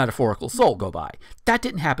metaphorical soul go by. That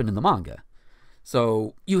didn't happen in the manga.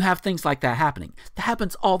 So you have things like that happening. That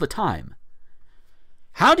happens all the time.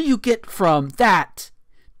 How do you get from that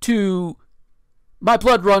to my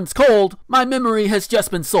blood runs cold, my memory has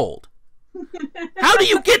just been sold? How do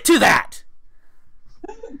you get to that?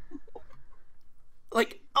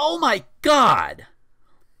 Like, oh my God.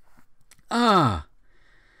 Oh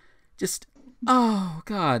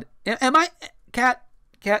God. Am I, Kat,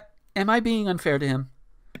 am I being unfair to him?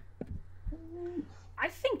 I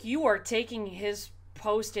think you are taking his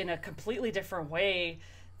post in a completely different way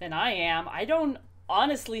than I am. I don't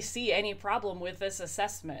honestly see any problem with this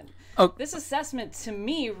assessment. Oh. This assessment to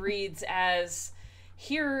me reads as,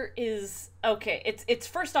 here is, okay, it's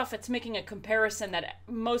first off, it's making a comparison that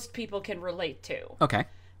most people can relate to. Okay.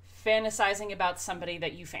 Fantasizing about somebody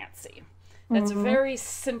that you fancy. That's a very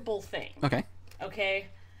simple thing. Okay. Okay?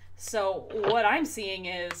 So what I'm seeing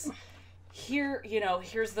is, here,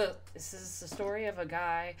 this is the story of a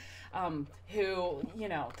guy who,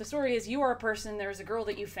 the story is you are a person, there's a girl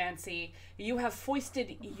that you fancy, you have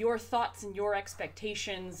foisted your thoughts and your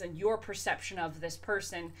expectations and your perception of this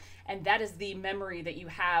person, and that is the memory that you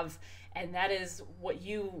have, and that is what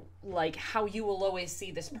you, like, how you will always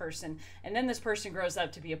see this person. And then this person grows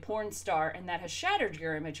up to be a porn star, and that has shattered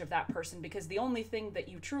your image of that person because the only thing that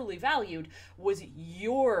you truly valued was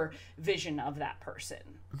your vision of that person.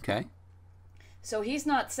 Okay. So he's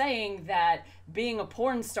not saying that being a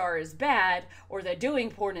porn star is bad or that doing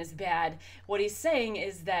porn is bad. What he's saying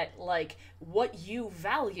is that, like, what you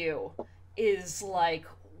value is, like,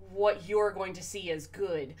 what you're going to see as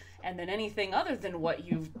good. And then anything other than what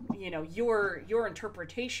your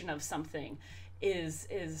interpretation of something is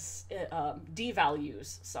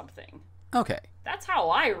devalues something. Okay. That's how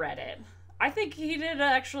I read it. I think he did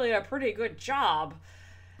actually a pretty good job.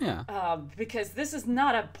 Yeah. Because this is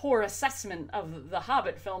not a poor assessment of the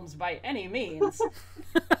Hobbit films by any means.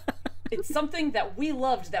 It's something that we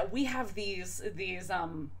loved, that we have these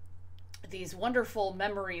wonderful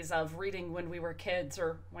memories of reading when we were kids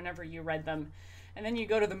or whenever you read them. And then you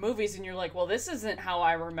go to the movies and you're like, well, this isn't how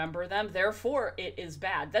I remember them, therefore it is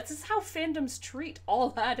bad. That's just how fandoms treat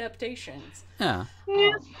all adaptations. Yeah.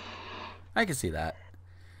 I can see that.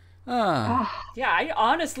 Yeah, I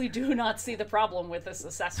honestly do not see the problem with this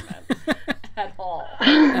assessment at all.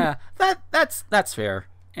 Yeah, that's fair.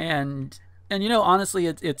 And honestly,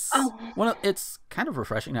 it's it's kind of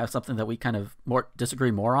refreshing to have something that we kind of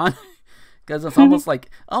disagree more on, because it's almost like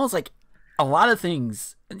a lot of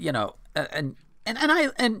things, and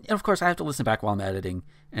of course I have to listen back while I'm editing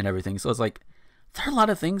and everything. So it's like there are a lot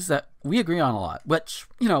of things that we agree on a lot, which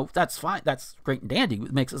that's fine, that's great and dandy,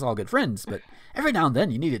 it makes us all good friends. But every now and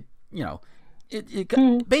then you need to.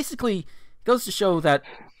 It basically goes to show that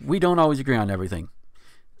we don't always agree on everything.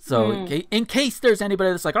 So in case there's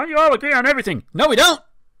anybody that's like, oh, you all agree on everything. No, we don't.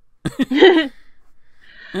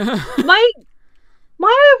 My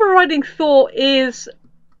overriding thought is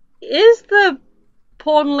the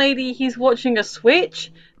porn lady he's watching a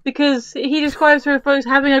switch? Because he describes her as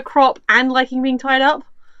having a crop and liking being tied up.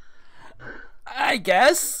 I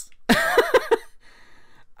guess.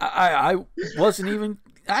 I wasn't even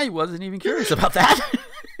curious about that.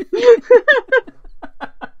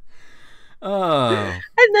 And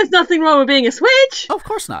there's nothing wrong with being a switch. Of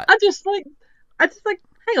course not. I just like,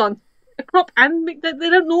 hang on, a crop and they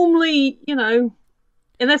don't normally,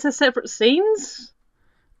 unless they're separate scenes.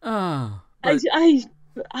 But...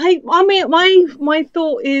 I mean, my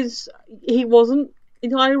thought is he wasn't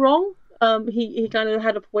entirely wrong. He kind of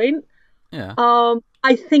had a point. Yeah.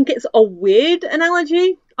 I think it's a weird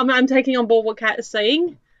analogy. I mean, I'm taking on board what Kat is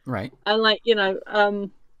saying. Right. And if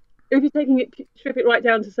you're strip it right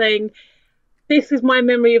down to saying, this is my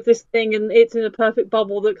memory of this thing and it's in a perfect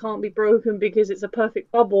bubble that can't be broken because it's a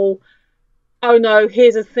perfect bubble. Oh no,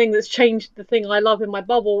 here's a thing that's changed the thing I love in my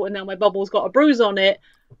bubble and now my bubble's got a bruise on it.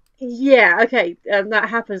 Yeah, okay, that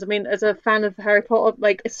happens. I mean, as a fan of Harry Potter,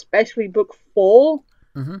 especially book 4,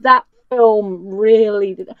 that film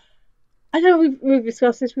really did. I know we've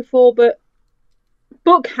discussed this before, but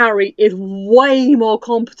book Harry is way more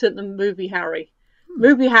competent than movie Harry.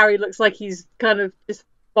 Movie Harry looks like he's kind of just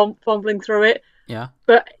fumbling through it. Yeah.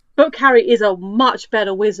 But book Harry is a much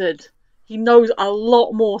better wizard. He knows a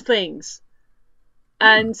lot more things.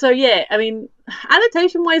 And so, yeah, I mean,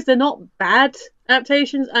 adaptation-wise, they're not bad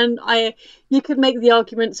adaptations, and you could make the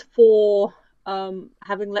arguments for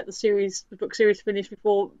having let the book series finish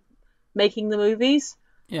before making the movies.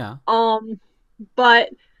 Yeah. But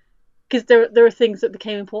because there are things that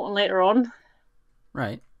became important later on.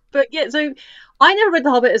 Right. But yeah, so I never read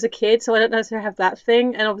The Hobbit as a kid, so I don't necessarily have that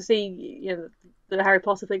thing. And obviously, you know, the Harry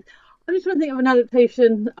Potter thing. I'm just trying to think of an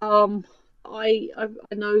adaptation. I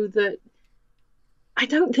know that I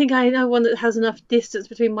don't think I know one that has enough distance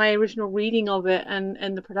between my original reading of it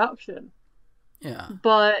and the production. Yeah.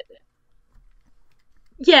 But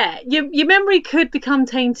yeah, your memory could become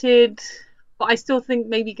tainted. But I still think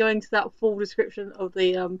maybe going to that full description of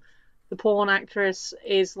the porn actress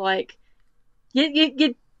is like,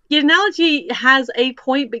 your analogy has a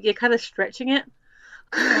point, but you're kind of stretching it.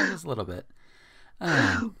 Yeah, just a little bit.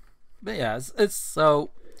 But yeah, it's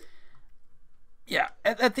so. Yeah,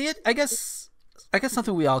 at the end, I guess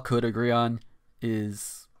something we all could agree on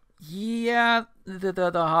is, yeah,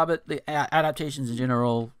 the Hobbit, the adaptations in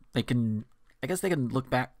general, they can look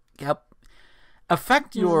back,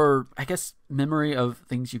 affect your, I guess, memory of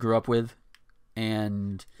things you grew up with,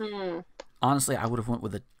 and honestly, I would have went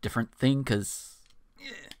with a different thing because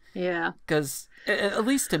at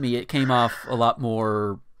least to me, it came off a lot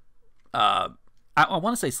more. I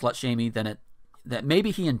want to say slut shamey than that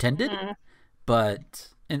maybe he intended, but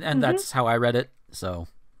and that's how I read it. So,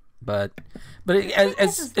 but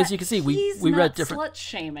as you can see, we read different slut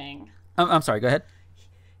shaming. I'm sorry. Go ahead.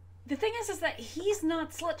 The thing is that he's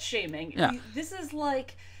not slut shaming. Yeah. This is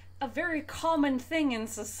like a very common thing in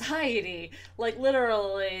society. Like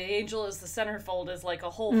literally, "Angel is the centerfold" is like a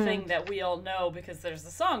whole thing that we all know because there's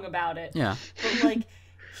a song about it. Yeah. But like,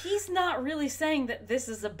 he's not really saying that this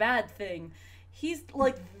is a bad thing. He's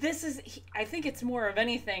like, I think it's more of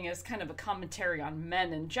anything as kind of a commentary on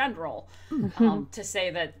men in general, to say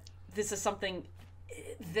that this is something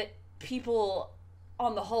that people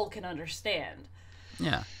on the whole can understand.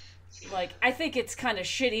 Yeah. Like, I think it's kind of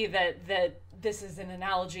shitty that this is an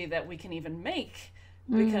analogy that we can even make,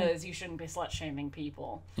 because you shouldn't be slut-shaming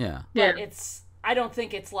people. Yeah. But I don't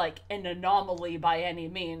think it's like an anomaly by any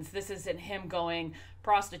means. This isn't him going,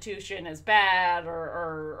 prostitution is bad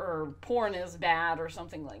or porn is bad or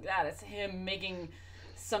something like that. It's him making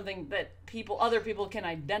something that other people can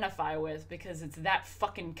identify with, because it's that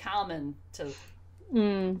fucking common to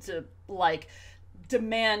like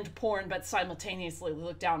demand porn but simultaneously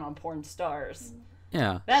look down on porn stars.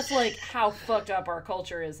 Yeah. That's like how fucked up our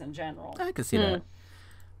culture is in general. I can see that.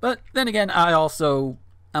 But then again, I'm also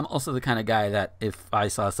the kind of guy that if I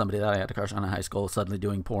saw somebody that I had a crush on in high school suddenly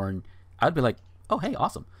doing porn, I'd be like, oh, hey,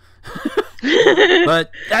 awesome.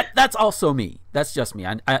 But that's also me. That's just me.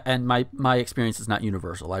 And my experience is not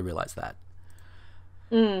universal. I realize that.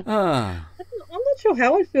 I'm not sure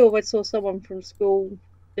how I'd feel if I saw someone from school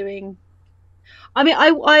doing... I mean,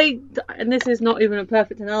 I and this is not even a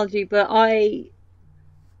perfect analogy, but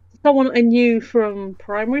someone I knew from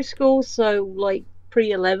primary school, so like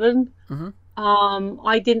pre-11,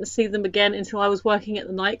 I didn't see them again until I was working at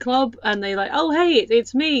the nightclub, and they like, oh hey,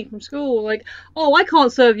 it's me from school. Like, oh, I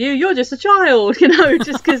can't serve you. You're just a child,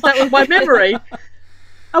 just because that was my memory.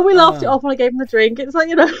 And we laughed it off when I gave them the drink. It's like,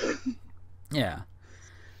 Yeah.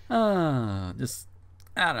 Just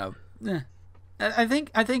I don't know. I think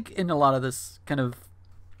in a lot of this kind of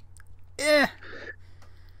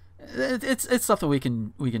it's something we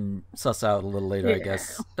can suss out a little later, I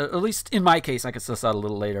guess. At least in my case, I could suss out a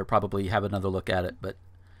little later. Probably have another look at it, but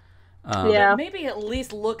maybe at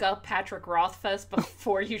least look up Patrick Rothfuss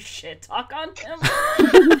before you shit talk on him.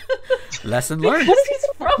 Lesson learned. Because he's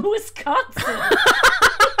from Wisconsin.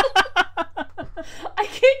 I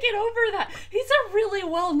can't get over that. He's a really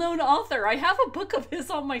well-known author. I have a book of his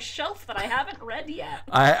on my shelf that I haven't read yet.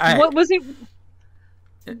 What was he?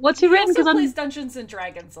 What's he written? He also plays Dungeons and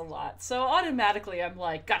Dragons a lot, so automatically I'm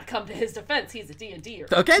like, gotta come to his defense. He's a D&D-er.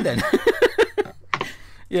 Okay then.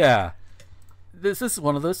 Yeah. This is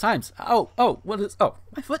one of those times. My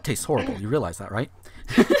foot tastes horrible. You realize that, right?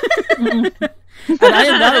 And I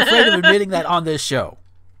am not afraid of admitting that on this show.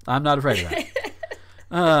 I'm not afraid of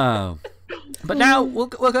that. But now we'll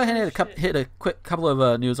go ahead and hit a quick couple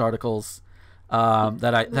of news articles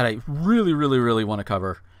that I really want to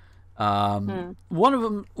cover. One of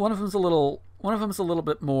them's a little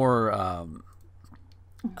bit more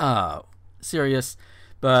serious,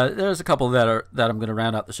 but there's a couple that I'm going to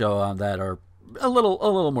round out the show on that are a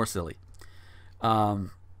little more silly.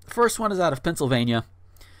 First one is out of Pennsylvania.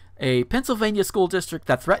 A Pennsylvania school district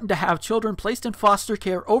that threatened to have children placed in foster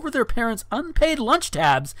care over their parents' unpaid lunch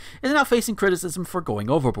tabs is now facing criticism for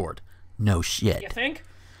going overboard. No shit. You think?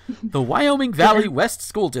 The Wyoming Valley West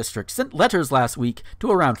School District sent letters last week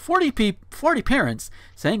to around 40 parents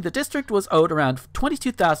saying the district was owed around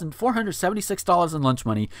 $22,476 in lunch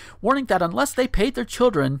money, warning that unless they paid their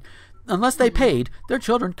children unless they paid, their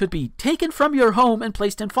children could be taken from your home and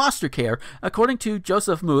placed in foster care, according to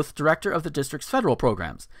Joseph Muth, director of the district's federal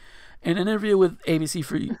programs. In an interview with ABC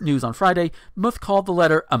Free News on Friday, Muth called the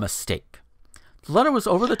letter a mistake. The letter was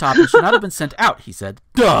over the top and should not have been sent out, he said.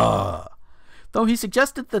 Duh! Though he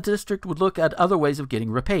suggested the district would look at other ways of getting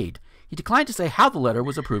repaid. He declined to say how the letter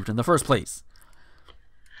was approved in the first place.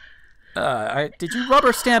 Did you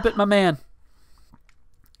rubber stamp it, my man?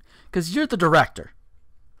 Because you're the director.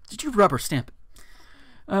 Did you rubber stamp it?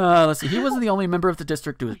 Let's see. He wasn't the only member of the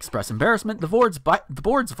district to express embarrassment. The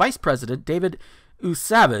board's vice president, David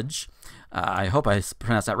Usavage, I hope I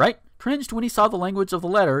pronounced that right, cringed when he saw the language of the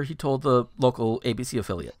letter, he told the local ABC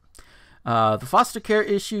affiliate. The foster care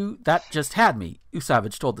issue, that just had me,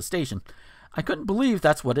 Usavage told the station. I couldn't believe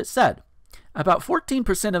that's what it said. About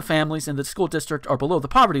 14% of families in the school district are below the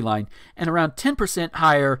poverty line, and around 10%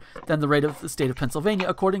 higher than the rate of the state of Pennsylvania,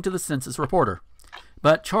 according to the census reporter.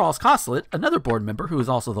 But Charles Coslett, another board member who is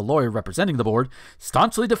also the lawyer representing the board,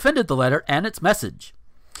 staunchly defended the letter and its message.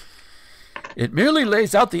 It merely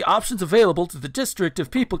lays out the options available to the district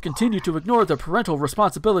if people continue to ignore their parental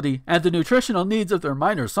responsibility and the nutritional needs of their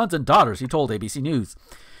minor sons and daughters, he told ABC News.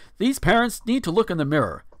 These parents need to look in the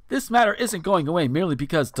mirror. This matter isn't going away merely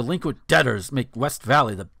because delinquent debtors make West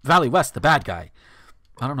Valley, the Valley West, the bad guy.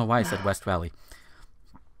 I don't know why I said West Valley.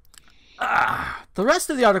 The rest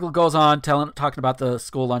of the article goes on talking about the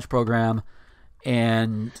school lunch program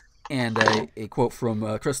and a quote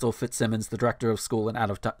from Crystal Fitzsimmons, the director of school and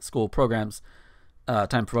out-of-school programs,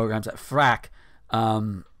 time programs at FRAC,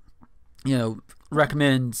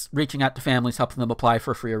 recommends reaching out to families, helping them apply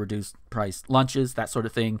for free or reduced price lunches, that sort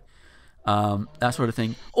of thing.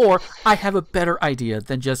 Or I have a better idea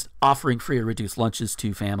than just offering free or reduced lunches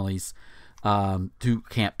to families who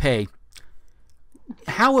can't pay.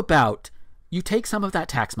 How about you take some of that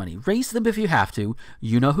tax money, raise them if you have to.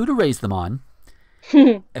 You know who to raise them on.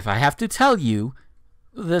 If I have to tell you,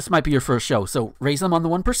 this might be your first show, so raise them on the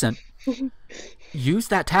 1%. Use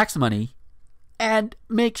that tax money and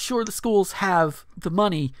make sure the schools have the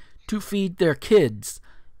money to feed their kids.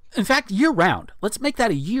 In fact, year-round. Let's make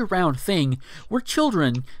that a year-round thing where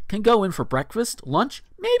children can go in for breakfast, lunch,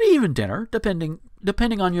 maybe even dinner, depending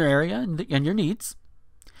on your area and your needs,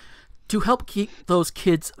 to help keep those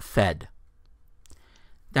kids fed.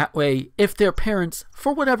 That way, if their parents,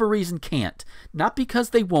 for whatever reason, can't, not because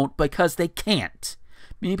they won't, because they can't,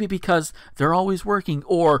 maybe because they're always working,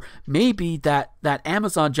 or maybe that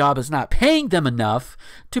Amazon job is not paying them enough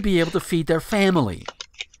to be able to feed their family.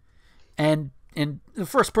 And the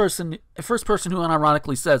first person who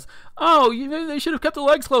unironically says, "Oh, they should have kept the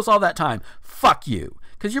legs closed all that time." Fuck you,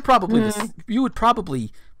 because you're probably you would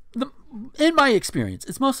probably. In my experience,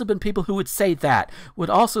 it's mostly been people who would say that, would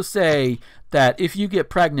also say that if you get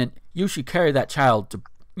pregnant, you should carry that child to,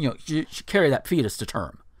 you should carry that fetus to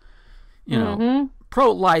term.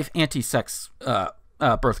 Pro-life, anti-sex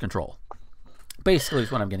birth control. Basically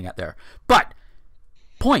is what I'm getting at there. But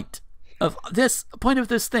point of this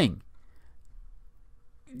thing,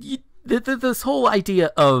 this whole idea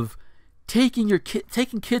of taking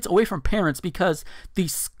kids away from parents because the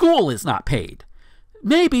school is not paid.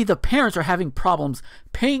 Maybe the parents are having problems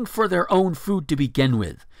paying for their own food to begin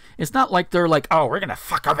with. It's not like they're like, "Oh, we're going to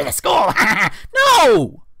fuck over the school."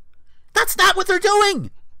 No! That's not what they're doing,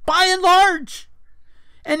 by and large.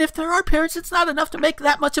 And if there are parents, it's not enough to make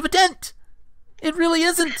that much of a dent. It really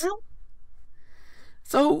isn't.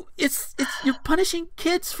 So it's you're punishing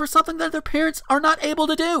kids for something that their parents are not able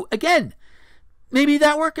to do. Again, maybe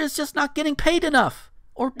that worker is just not getting paid enough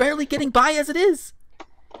or barely getting by as it is.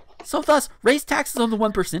 So thus, raise taxes on the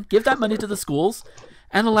 1%, give that money to the schools,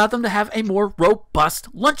 and allow them to have a more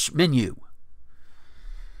robust lunch menu.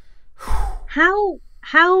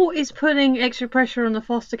 How is putting extra pressure on the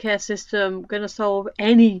foster care system going to solve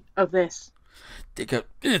any of this?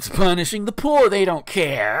 It's punishing the poor. They don't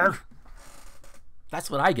care.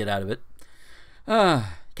 That's what I get out of it.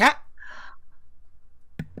 Kat?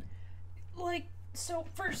 So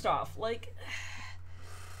first off,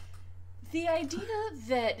 the idea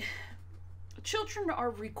that children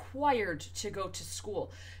are required to go to school.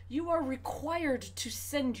 You are required to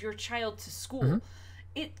send your child to school. Mm-hmm.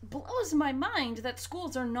 It blows my mind that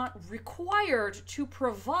schools are not required to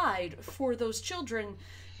provide for those children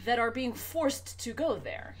that are being forced to go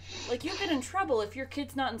there. You get in trouble if your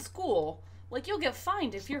kid's not in school. You'll get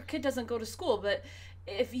fined if your kid doesn't go to school. But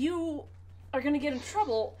if you are going to get in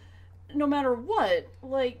trouble, no matter what,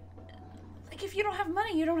 if you don't have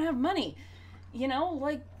money, you don't have money.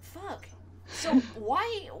 Fuck. So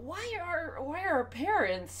why are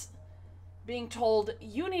parents being told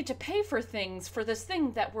you need to pay for things for this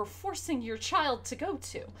thing that we're forcing your child to go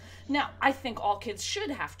to. Now, I think all kids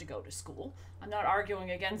should have to go to school. I'm not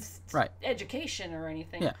arguing against education or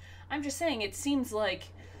anything. Yeah. I'm just saying it seems like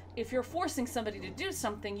if you're forcing somebody to do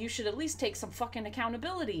something, you should at least take some fucking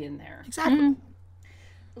accountability in there. Exactly.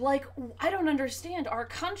 Like, I don't understand. Our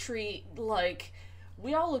country, like,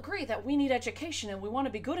 we all agree that we need education and we want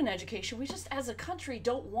to be good in education. We just, as a country,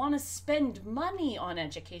 don't want to spend money on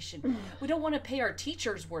education. We don't want to pay our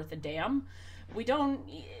teachers worth a damn. We don't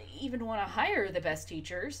even want to hire the best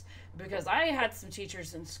teachers, because I had some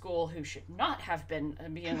teachers in school who should not have been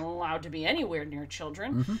being allowed to be anywhere near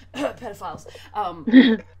children. Pedophiles.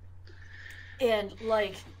 And,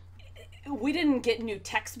 like, we didn't get new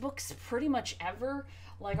textbooks pretty much ever.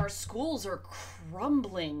 Like, our schools are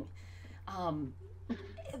crumbling.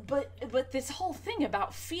 But this whole thing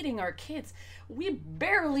about feeding our kids, we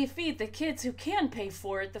barely feed the kids who can pay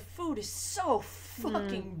for it. The food is so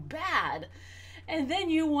fucking bad. And then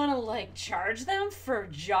you want to, like, charge them for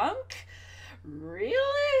junk?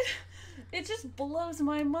 Really? It just blows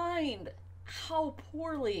my mind how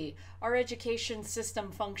poorly our education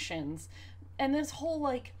system functions. And this whole,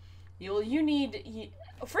 like,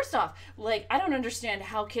 first off, like, I don't understand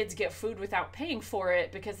how kids get food without paying for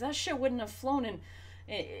it, because that shit wouldn't have flown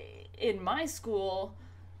in my school.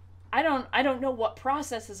 I don't know what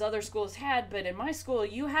processes other schools had, but in my school,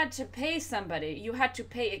 you had to pay somebody. You had to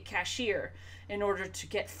pay a cashier in order to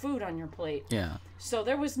get food on your plate. Yeah. So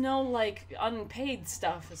there was no, like, unpaid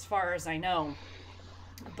stuff as far as I know.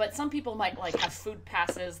 But some people might, like, have food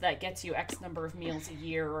passes that gets you X number of meals a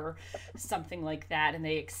year or something like that, and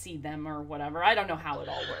they exceed them or whatever. I don't know how it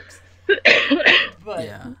all works. But,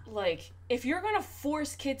 like, if you're going to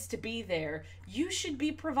force kids to be there, you should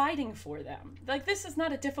be providing for them. Like, this is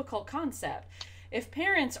not a difficult concept. If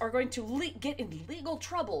parents are going to get in legal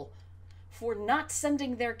trouble for not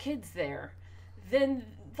sending their kids there, then,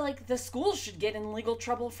 like, the schools should get in legal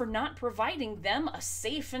trouble for not providing them a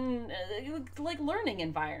safe and, like, learning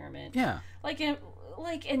environment. Yeah.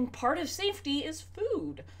 And part of safety is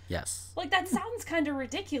food. Yes. Like, that sounds kind of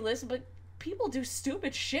ridiculous, but people do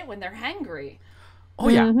stupid shit when they're hangry. Oh,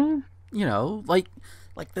 yeah. You know, like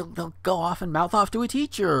they'll go off and mouth off to a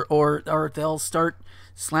teacher, or they'll start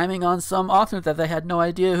slamming on some author that they had no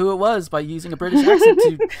idea who it was by using a British accent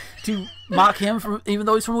to mock him, even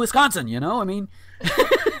though he's from Wisconsin, you know? I mean...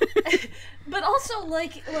 But also,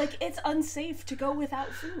 like it's unsafe to go without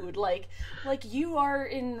food. Like you are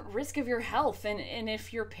in risk of your health, and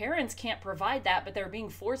if your parents can't provide that, but they're being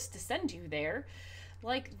forced to send you there,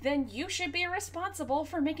 like, then you should be responsible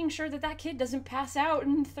for making sure that kid doesn't pass out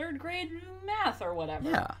in 3rd grade math or whatever.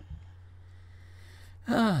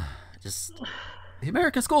 Yeah. Just the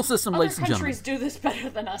American school system, ladies and gentlemen. Other countries do this better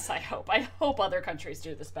than us, I hope. I hope other countries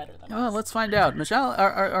do this better than us. Well, let's find out. Michelle,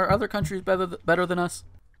 are other countries better than us?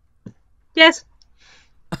 Yes.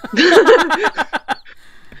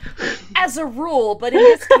 As a rule, but in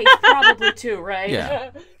this case, probably too, right? Yeah.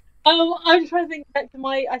 I'm trying to think back to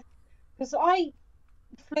because I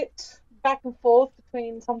flipped back and forth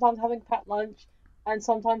between sometimes having packed lunch and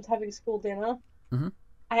sometimes having school dinner. Mm-hmm.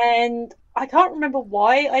 And I can't remember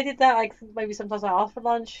why I did that. I think maybe sometimes I asked for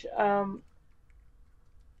lunch. And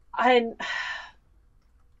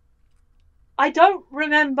I don't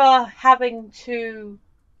remember having to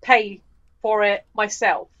pay for it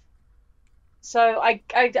myself. So I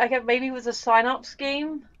get, maybe it was a sign-up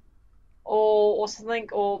scheme or something,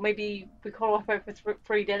 or maybe we call off for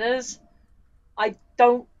free dinners. I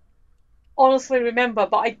don't honestly remember,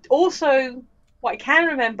 but what I can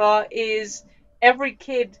remember is every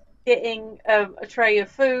kid getting a tray of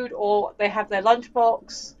food, or they have their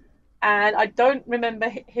lunchbox, and I don't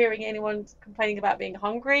remember hearing anyone complaining about being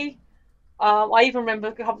hungry. I even remember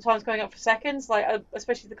a couple of times going up for seconds, like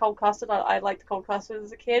especially the cold custard. I liked the cold custard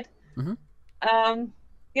as a kid. Mm-hmm.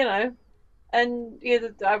 You know, and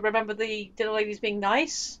I remember the dinner ladies being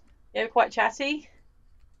nice, quite chatty.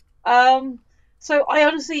 So I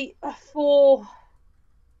honestly, for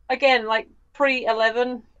again, like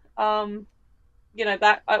pre-11,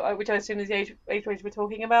 that which I assume is the age range we're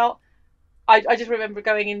talking about. I just remember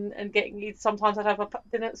going in and getting. Sometimes I'd have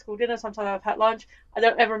a school dinner. Sometimes I'd have lunch. I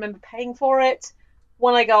don't ever remember paying for it.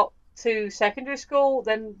 When I got to secondary school,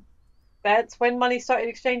 then that's when money started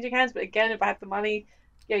exchanging hands. But again, if I had the money,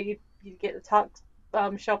 you'd get the tuck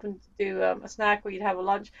shop and do a snack, or you'd have a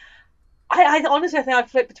lunch. I honestly think I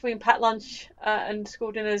flipped between packed lunch and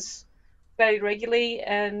school dinners very regularly.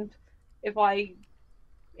 And once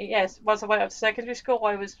I went up to secondary school,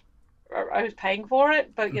 I was paying for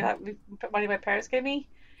it, but we put money my parents gave me.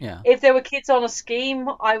 Yeah. If there were kids on a scheme,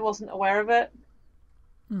 I wasn't aware of it.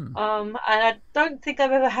 And I don't think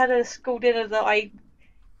I've ever had a school dinner that I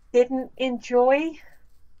didn't enjoy.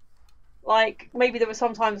 Like, maybe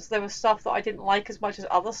sometimes there was stuff that I didn't like as much as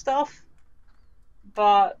other stuff,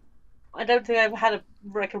 but I don't think I ever had a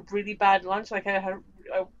really bad lunch. Like I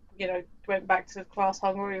went back to class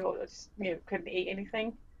hungry, or just couldn't eat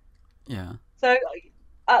anything. Yeah. So,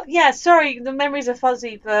 sorry, the memories are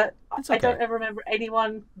fuzzy, but It's okay. I don't ever remember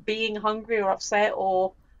anyone being hungry or upset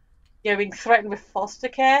or being threatened with foster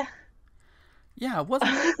care. Yeah, it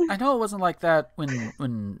wasn't. I know it wasn't like that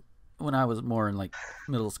when I was more in like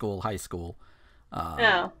middle school, high school.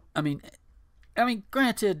 Yeah. I mean,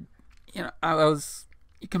 granted, I was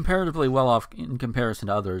comparatively well off in comparison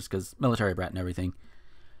to others because military brat and everything.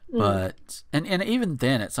 But and even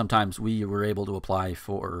then, sometimes we were able to apply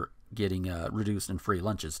for getting reduced and free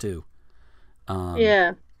lunches too.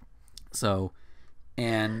 Yeah. So,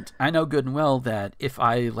 and I know good and well that if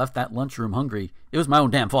I left that lunchroom hungry, it was my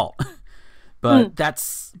own damn fault. But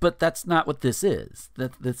that's not what this is.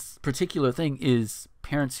 This particular thing is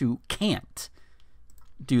parents who can't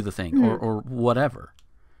do the thing or whatever.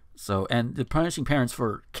 So, and the punishing parents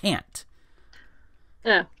for can't.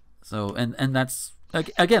 Yeah. So, and that's,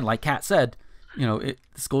 again, like Kat said, the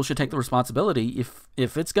school should take the responsibility.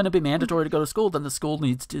 If it's going to be mandatory to go to school, then the school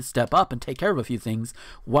needs to step up and take care of a few things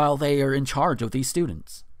while they are in charge of these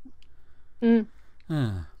students.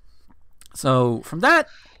 So from that,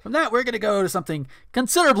 we're going to go to something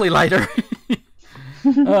considerably lighter.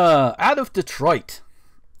 Out of Detroit.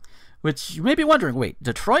 Which you may be wondering, wait,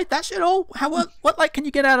 Detroit? That shit? What light can you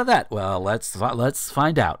get out of that? Well, let's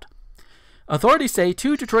find out. Authorities say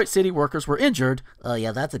 2 Detroit city workers were injured. Oh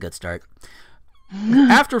yeah, that's a good start.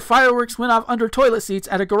 After fireworks went off under toilet seats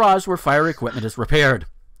at a garage where fire equipment is repaired.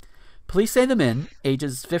 Police say the men,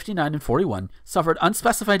 ages 59 and 41, suffered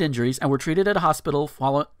unspecified injuries and were treated at a hospital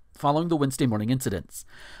following the Wednesday morning incidents.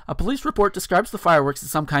 A police report describes the fireworks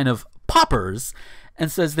as some kind of poppers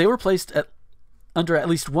and says they were placed under at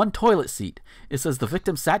least one toilet seat. It says the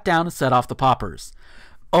victim sat down and set off the poppers.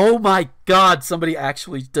 Oh my God, somebody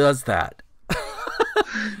actually does that.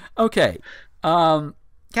 Okay.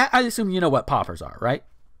 Kat, I assume you know what poppers are, right?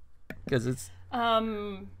 Because it's...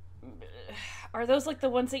 Are those like the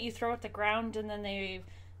ones that you throw at the ground and then they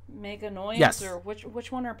make a noise? Yes. Or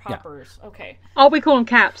which one are poppers? Yeah. Okay. Oh, we call them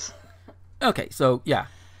caps. Okay, so yeah.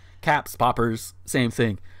 Caps, poppers, same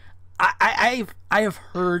thing. I have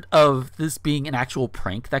heard of this being an actual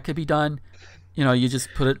prank that could be done. You just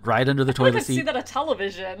put it right under the toilet seat. I see that on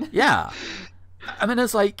television. Yeah. I mean,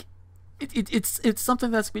 it's like, it's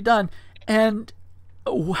something that's to be done. And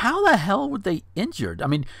how the hell were they injured? I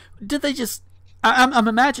mean, did they just... I'm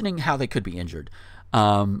imagining how they could be injured.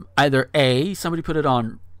 Either A, somebody put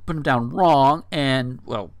them down wrong and,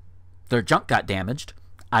 well, their junk got damaged.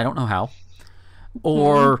 I don't know how.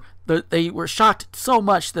 Or they were shocked so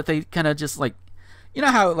much that they kind of just like,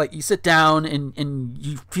 how like you sit down and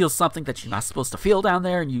you feel something that you're not supposed to feel down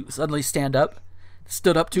there and you suddenly stood up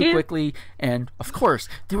too quickly. And of course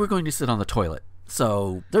they were going to sit on the toilet.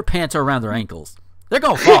 So their pants are around their ankles. They're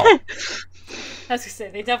going to fall. I was going to say,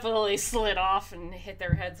 they definitely slid off and hit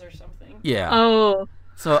their heads or something. Yeah. Oh.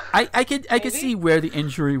 So I could see where the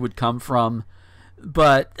injury would come from,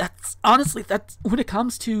 but that's when it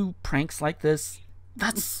comes to pranks like this,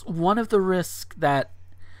 that's one of the risks that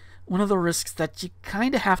you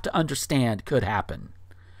kind of have to understand could happen.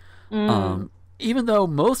 Even though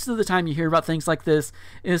most of the time you hear about things like this,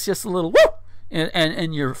 it's just a little woo,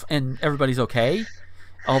 and everybody's okay.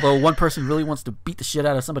 Although one person really wants to beat the shit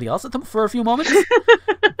out of somebody else at them for a few moments.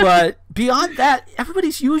 But beyond that,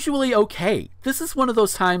 everybody's usually okay. This is one of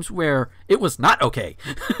those times where it was not okay.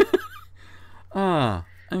 I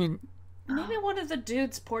mean... Maybe one of the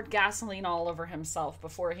dudes poured gasoline all over himself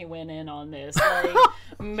before he went in on this. Like,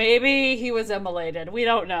 maybe he was immolated. We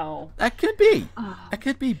don't know. That could be.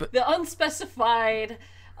 But the unspecified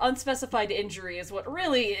injury is what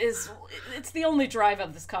really is. It's the only drive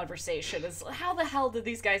of this conversation. Is how the hell did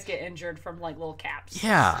these guys get injured from like little caps?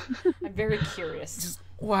 Yeah, I'm very curious.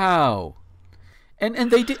 Wow.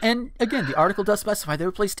 And they did. And again, the article does specify they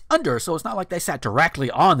were placed under, so it's not like they sat directly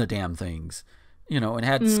on the damn things. And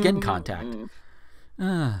had skin contact.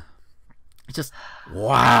 Just,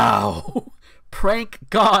 wow. Prank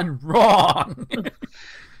gone wrong.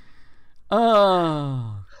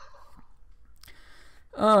 So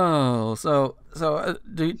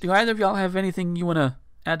do either of y'all have anything you want to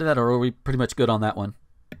add to that, or are we pretty much good on that one?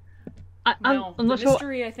 No, I'm the not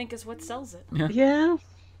mystery, sure. I think, is what sells it. Yeah.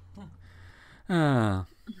 All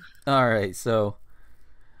right, so...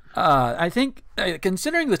 I think,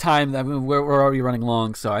 considering the time that we're already running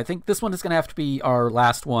long, so I think this one is going to have to be our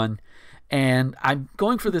last one. And I'm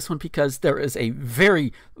going for this one because there is a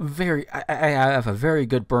I have a very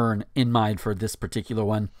good burn in mind for this particular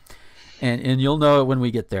one. And you'll know it when we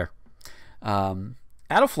get there. Out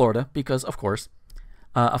of Florida, because, of course,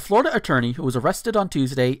 a Florida attorney who was arrested on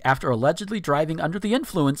Tuesday after allegedly driving under the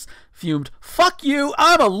influence fumed, "Fuck you,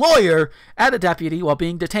 I'm a lawyer," at a deputy while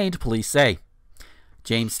being detained, police say.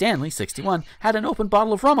 James Stanley, 61, had an open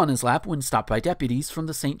bottle of rum on his lap when stopped by deputies from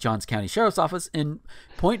the St. Johns County Sheriff's Office in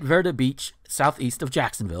Point Verde Beach, southeast of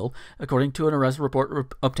Jacksonville, according to an arrest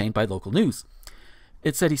report obtained by local news.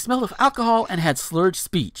 It said he smelled of alcohol and had slurred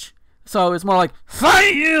speech. So it's more like, "Fuck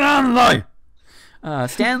you, I'm a lawyer."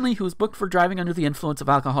 Stanley, who was booked for driving under the influence of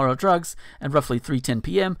alcohol or drugs at roughly 3:10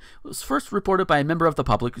 p.m., was first reported by a member of the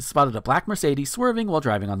public who spotted a black Mercedes swerving while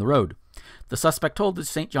driving on the road. The suspect told the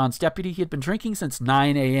St. John's deputy he had been drinking since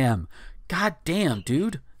 9 a.m. God damn,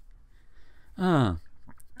 dude.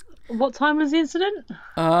 What time was the incident?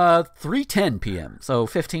 3:10 p.m., so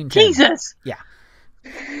 15:10. Jesus! Yeah.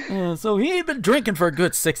 So he had been drinking for a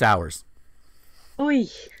good 6 hours. Oy.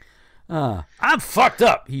 "I'm fucked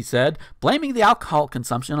up," he said, blaming the alcohol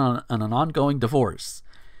consumption on an ongoing divorce.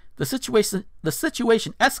 The situation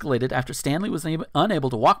escalated after Stanley was unable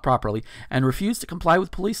to walk properly and refused to comply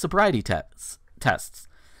with police sobriety tests.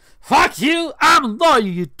 "Fuck you! I'm a lawyer,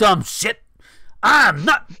 you dumb shit! I'm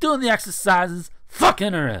not doing the exercises!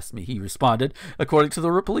 Fucking arrest me," he responded, according to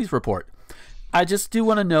the police report. I just do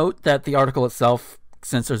want to note that the article itself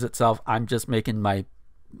censors itself. I'm just making my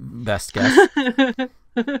best guess.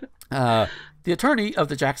 The attorney of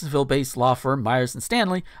the Jacksonville-based law firm Myers and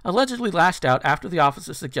Stanley allegedly lashed out after the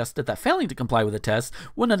officer suggested that failing to comply with the test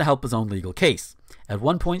wouldn't help his own legal case. At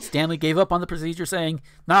one point, Stanley gave up on the procedure, saying,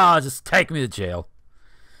 "Nah, just take me to jail."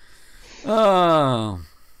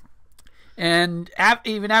 And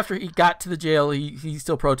even after he got to the jail, he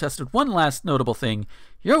still protested one last notable thing.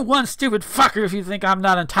 "You're one stupid fucker if you think I'm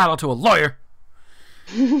not entitled to a lawyer."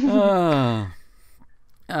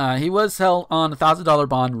 He was held on a $1,000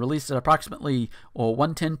 bond, released at approximately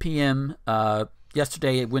 1:10 p.m.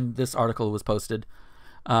 Yesterday when this article was posted,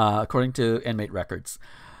 according to inmate records.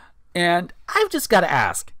 And I've just got to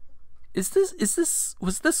ask: was this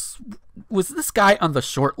guy on the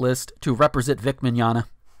short list to represent Vic Mignogna?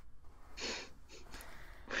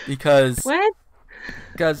 Because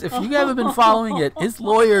if you haven't been following it, his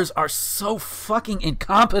lawyers are so fucking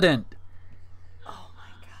incompetent. Oh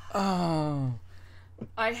my god. Oh.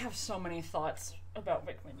 I have so many thoughts about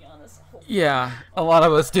Vic Mignogna's whole. Yeah, a lot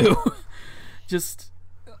of us do. Just,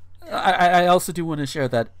 I also do want to share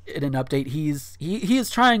that in an update, he is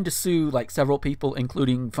trying to sue like several people,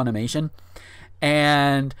 including Funimation,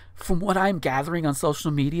 and from what I'm gathering on social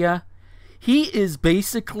media, he's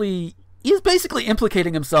basically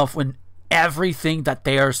implicating himself in everything that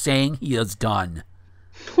they are saying he has done.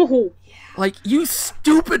 Oh. Yeah. Like, you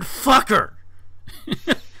stupid fucker.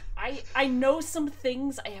 I know some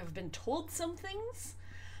things. I have been told some things.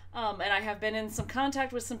 And I have been in some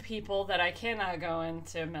contact with some people that I cannot go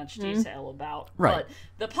into much detail about. Right. But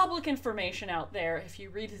the public information out there, if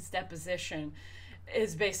you read his deposition,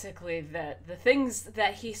 is basically that the things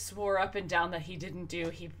that he swore up and down that he didn't do,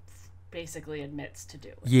 he basically admits to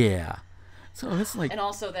doing. Yeah. So it's like... And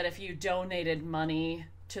also that if you donated money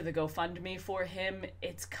to the GoFundMe for him,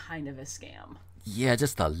 it's kind of a scam. Yeah,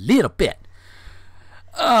 just a little bit.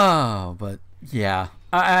 Oh, but yeah,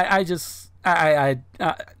 yeah,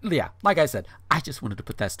 like I said, I just wanted to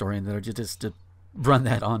put that story in there just to run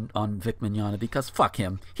that on Vic Mignogna, because fuck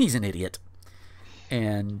him, he's an idiot.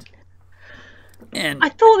 And I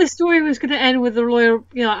thought this story was going to end with the lawyer.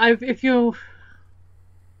 You know,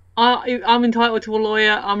 I'm entitled to a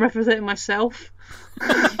lawyer. I'm representing myself.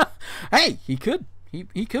 Hey, he could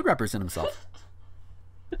represent himself.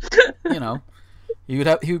 You know. He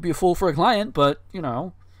would be a fool for a client, but, you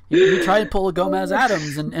know, he tried to pull a Gomez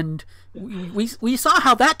Adams, and we saw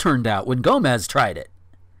how that turned out when Gomez tried it.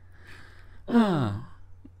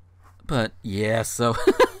 But, yeah, so...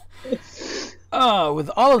 with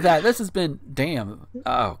all of that, this has been... Damn.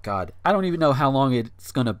 Oh, God. I don't even know how long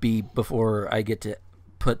it's going to be before I get to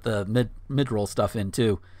put the mid-roll stuff in,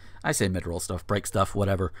 too. I say mid-roll stuff, break stuff,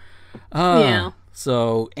 whatever. Yeah.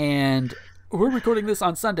 So, and... We're recording this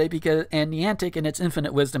on Sunday because Niantic in its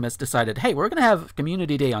infinite wisdom has decided, hey, we're going to have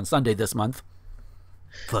Community Day on Sunday this month.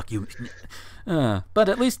 Fuck you. But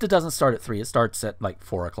at least it doesn't start at 3. It starts at like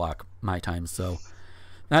 4 o'clock my time. So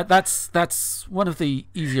that's one of the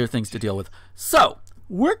easier things to deal with. So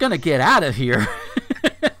we're going to get out of here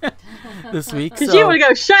this week. Because you want to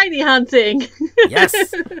go shiny hunting. Yes,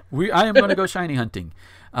 I am going to go shiny hunting.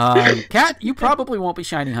 Kat, you probably won't be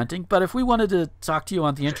shiny hunting, but if we wanted to talk to you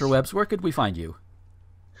on the interwebs, where could we find you?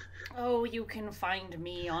 Oh, you can find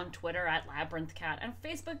me on Twitter at LabyrinthCat and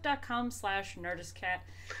Facebook.com/NerdistCat.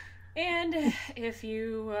 And if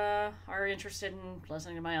you are interested in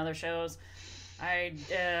listening to my other shows, I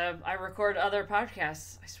record other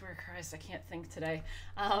podcasts. I swear to Christ, I can't think today.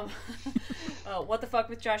 What the Fuck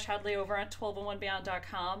with Josh Hadley over on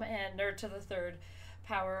 1201beyond.com and Nerd to the Third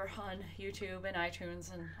Power on YouTube and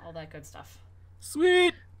iTunes and all that good stuff.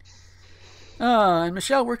 Sweet. And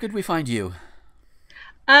Michelle, where could we find you?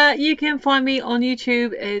 You can find me on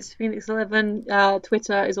YouTube. It's Phoenix11.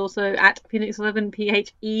 Twitter is also at Phoenix11,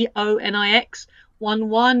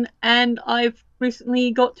 PHEONIX11. And I've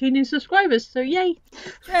recently got 2 new subscribers, so yay!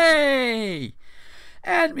 Yay!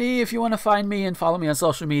 And me, if you want to find me and follow me on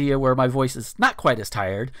social media where my voice is not quite as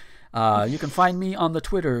tired, you can find me on the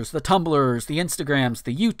Twitters, the Tumblrs, the Instagrams,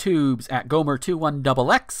 the YouTubes at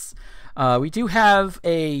Gomer21XX. We do have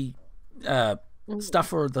a stuff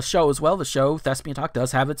for the show as well. The show, Thespian Talk,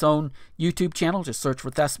 does have its own YouTube channel. Just search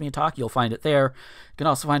for Thespian Talk. You'll find it there. You can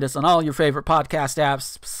also find us on all your favorite podcast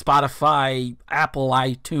apps, Spotify, Apple,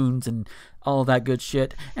 iTunes, and all that good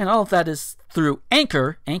shit. And all of that is through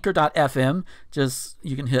Anchor, anchor.fm. Just,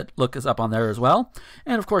 you can look us up on there as well.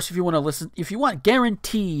 And of course, if you want to listen, if you want a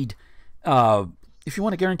guaranteed way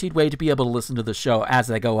to be able to listen to the show as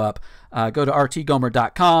they go up, go to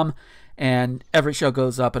rtgomer.com. And every show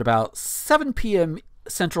goes up at about 7 p.m.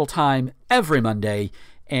 Central Time every Monday.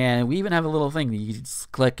 And we even have a little thing that you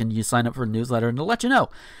just click and you sign up for a newsletter, and it'll let you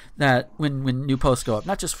know that when new posts go up,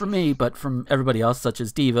 not just from me, but from everybody else, such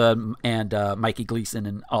as Diva and Mikey Gleason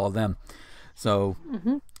and all of them. So,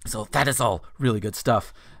 so that is all really good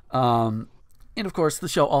stuff. And of course, the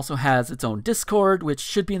show also has its own Discord, which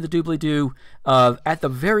should be in the doobly-doo of, at the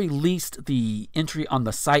very least, the entry on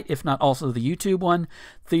the site, if not also the YouTube one.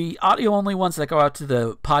 The audio-only ones that go out to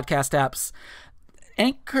the podcast apps,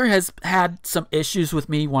 Anchor has had some issues with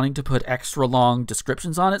me wanting to put extra long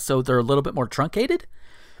descriptions on it, so they're a little bit more truncated.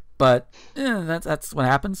 But that's what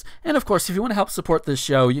happens. And of course, if you want to help support this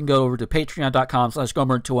show, you can go over to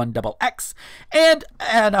patreon.com/Gomer21XX. And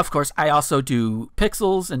of course, I also do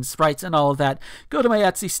pixels and sprites and all of that. Go to my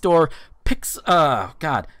Etsy store.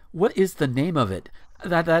 God, what is the name of it?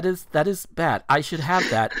 That is bad. I should have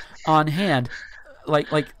that on hand. Like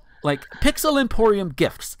Pixel Emporium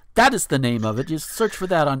Gifts. That is the name of it. Just search for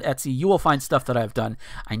that on Etsy. You will find stuff that I've done.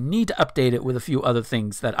 I need to update it with a few other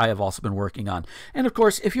things that I have also been working on. And of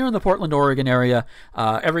course, if you're in the Portland, Oregon area,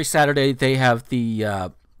 every Saturday they have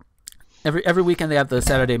the every weekend they have the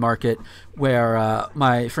Saturday market where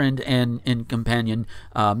my friend and companion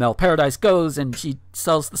Mel Paradise goes, and she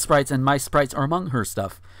sells the sprites, and my sprites are among her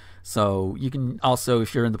stuff. So you can also,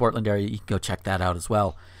 if you're in the Portland area, you can go check that out as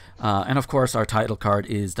well. And of course, our title card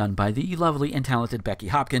is done by the lovely and talented Becky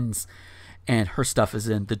Hopkins, and her stuff is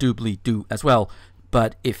in the doobly-doo as well.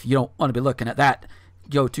 But if you don't want to be looking at that,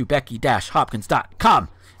 go to becky-hopkins.com,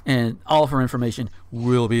 and all of her information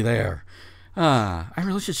will be there. I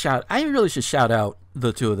really should shout out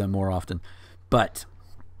the two of them more often, but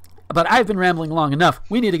I've been rambling long enough.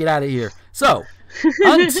 We need to get out of here. So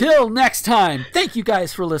until next time, thank you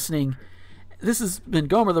guys for listening. This has been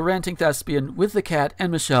Gomer the Ranting Thespian with the Cat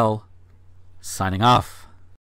and Michelle, signing off.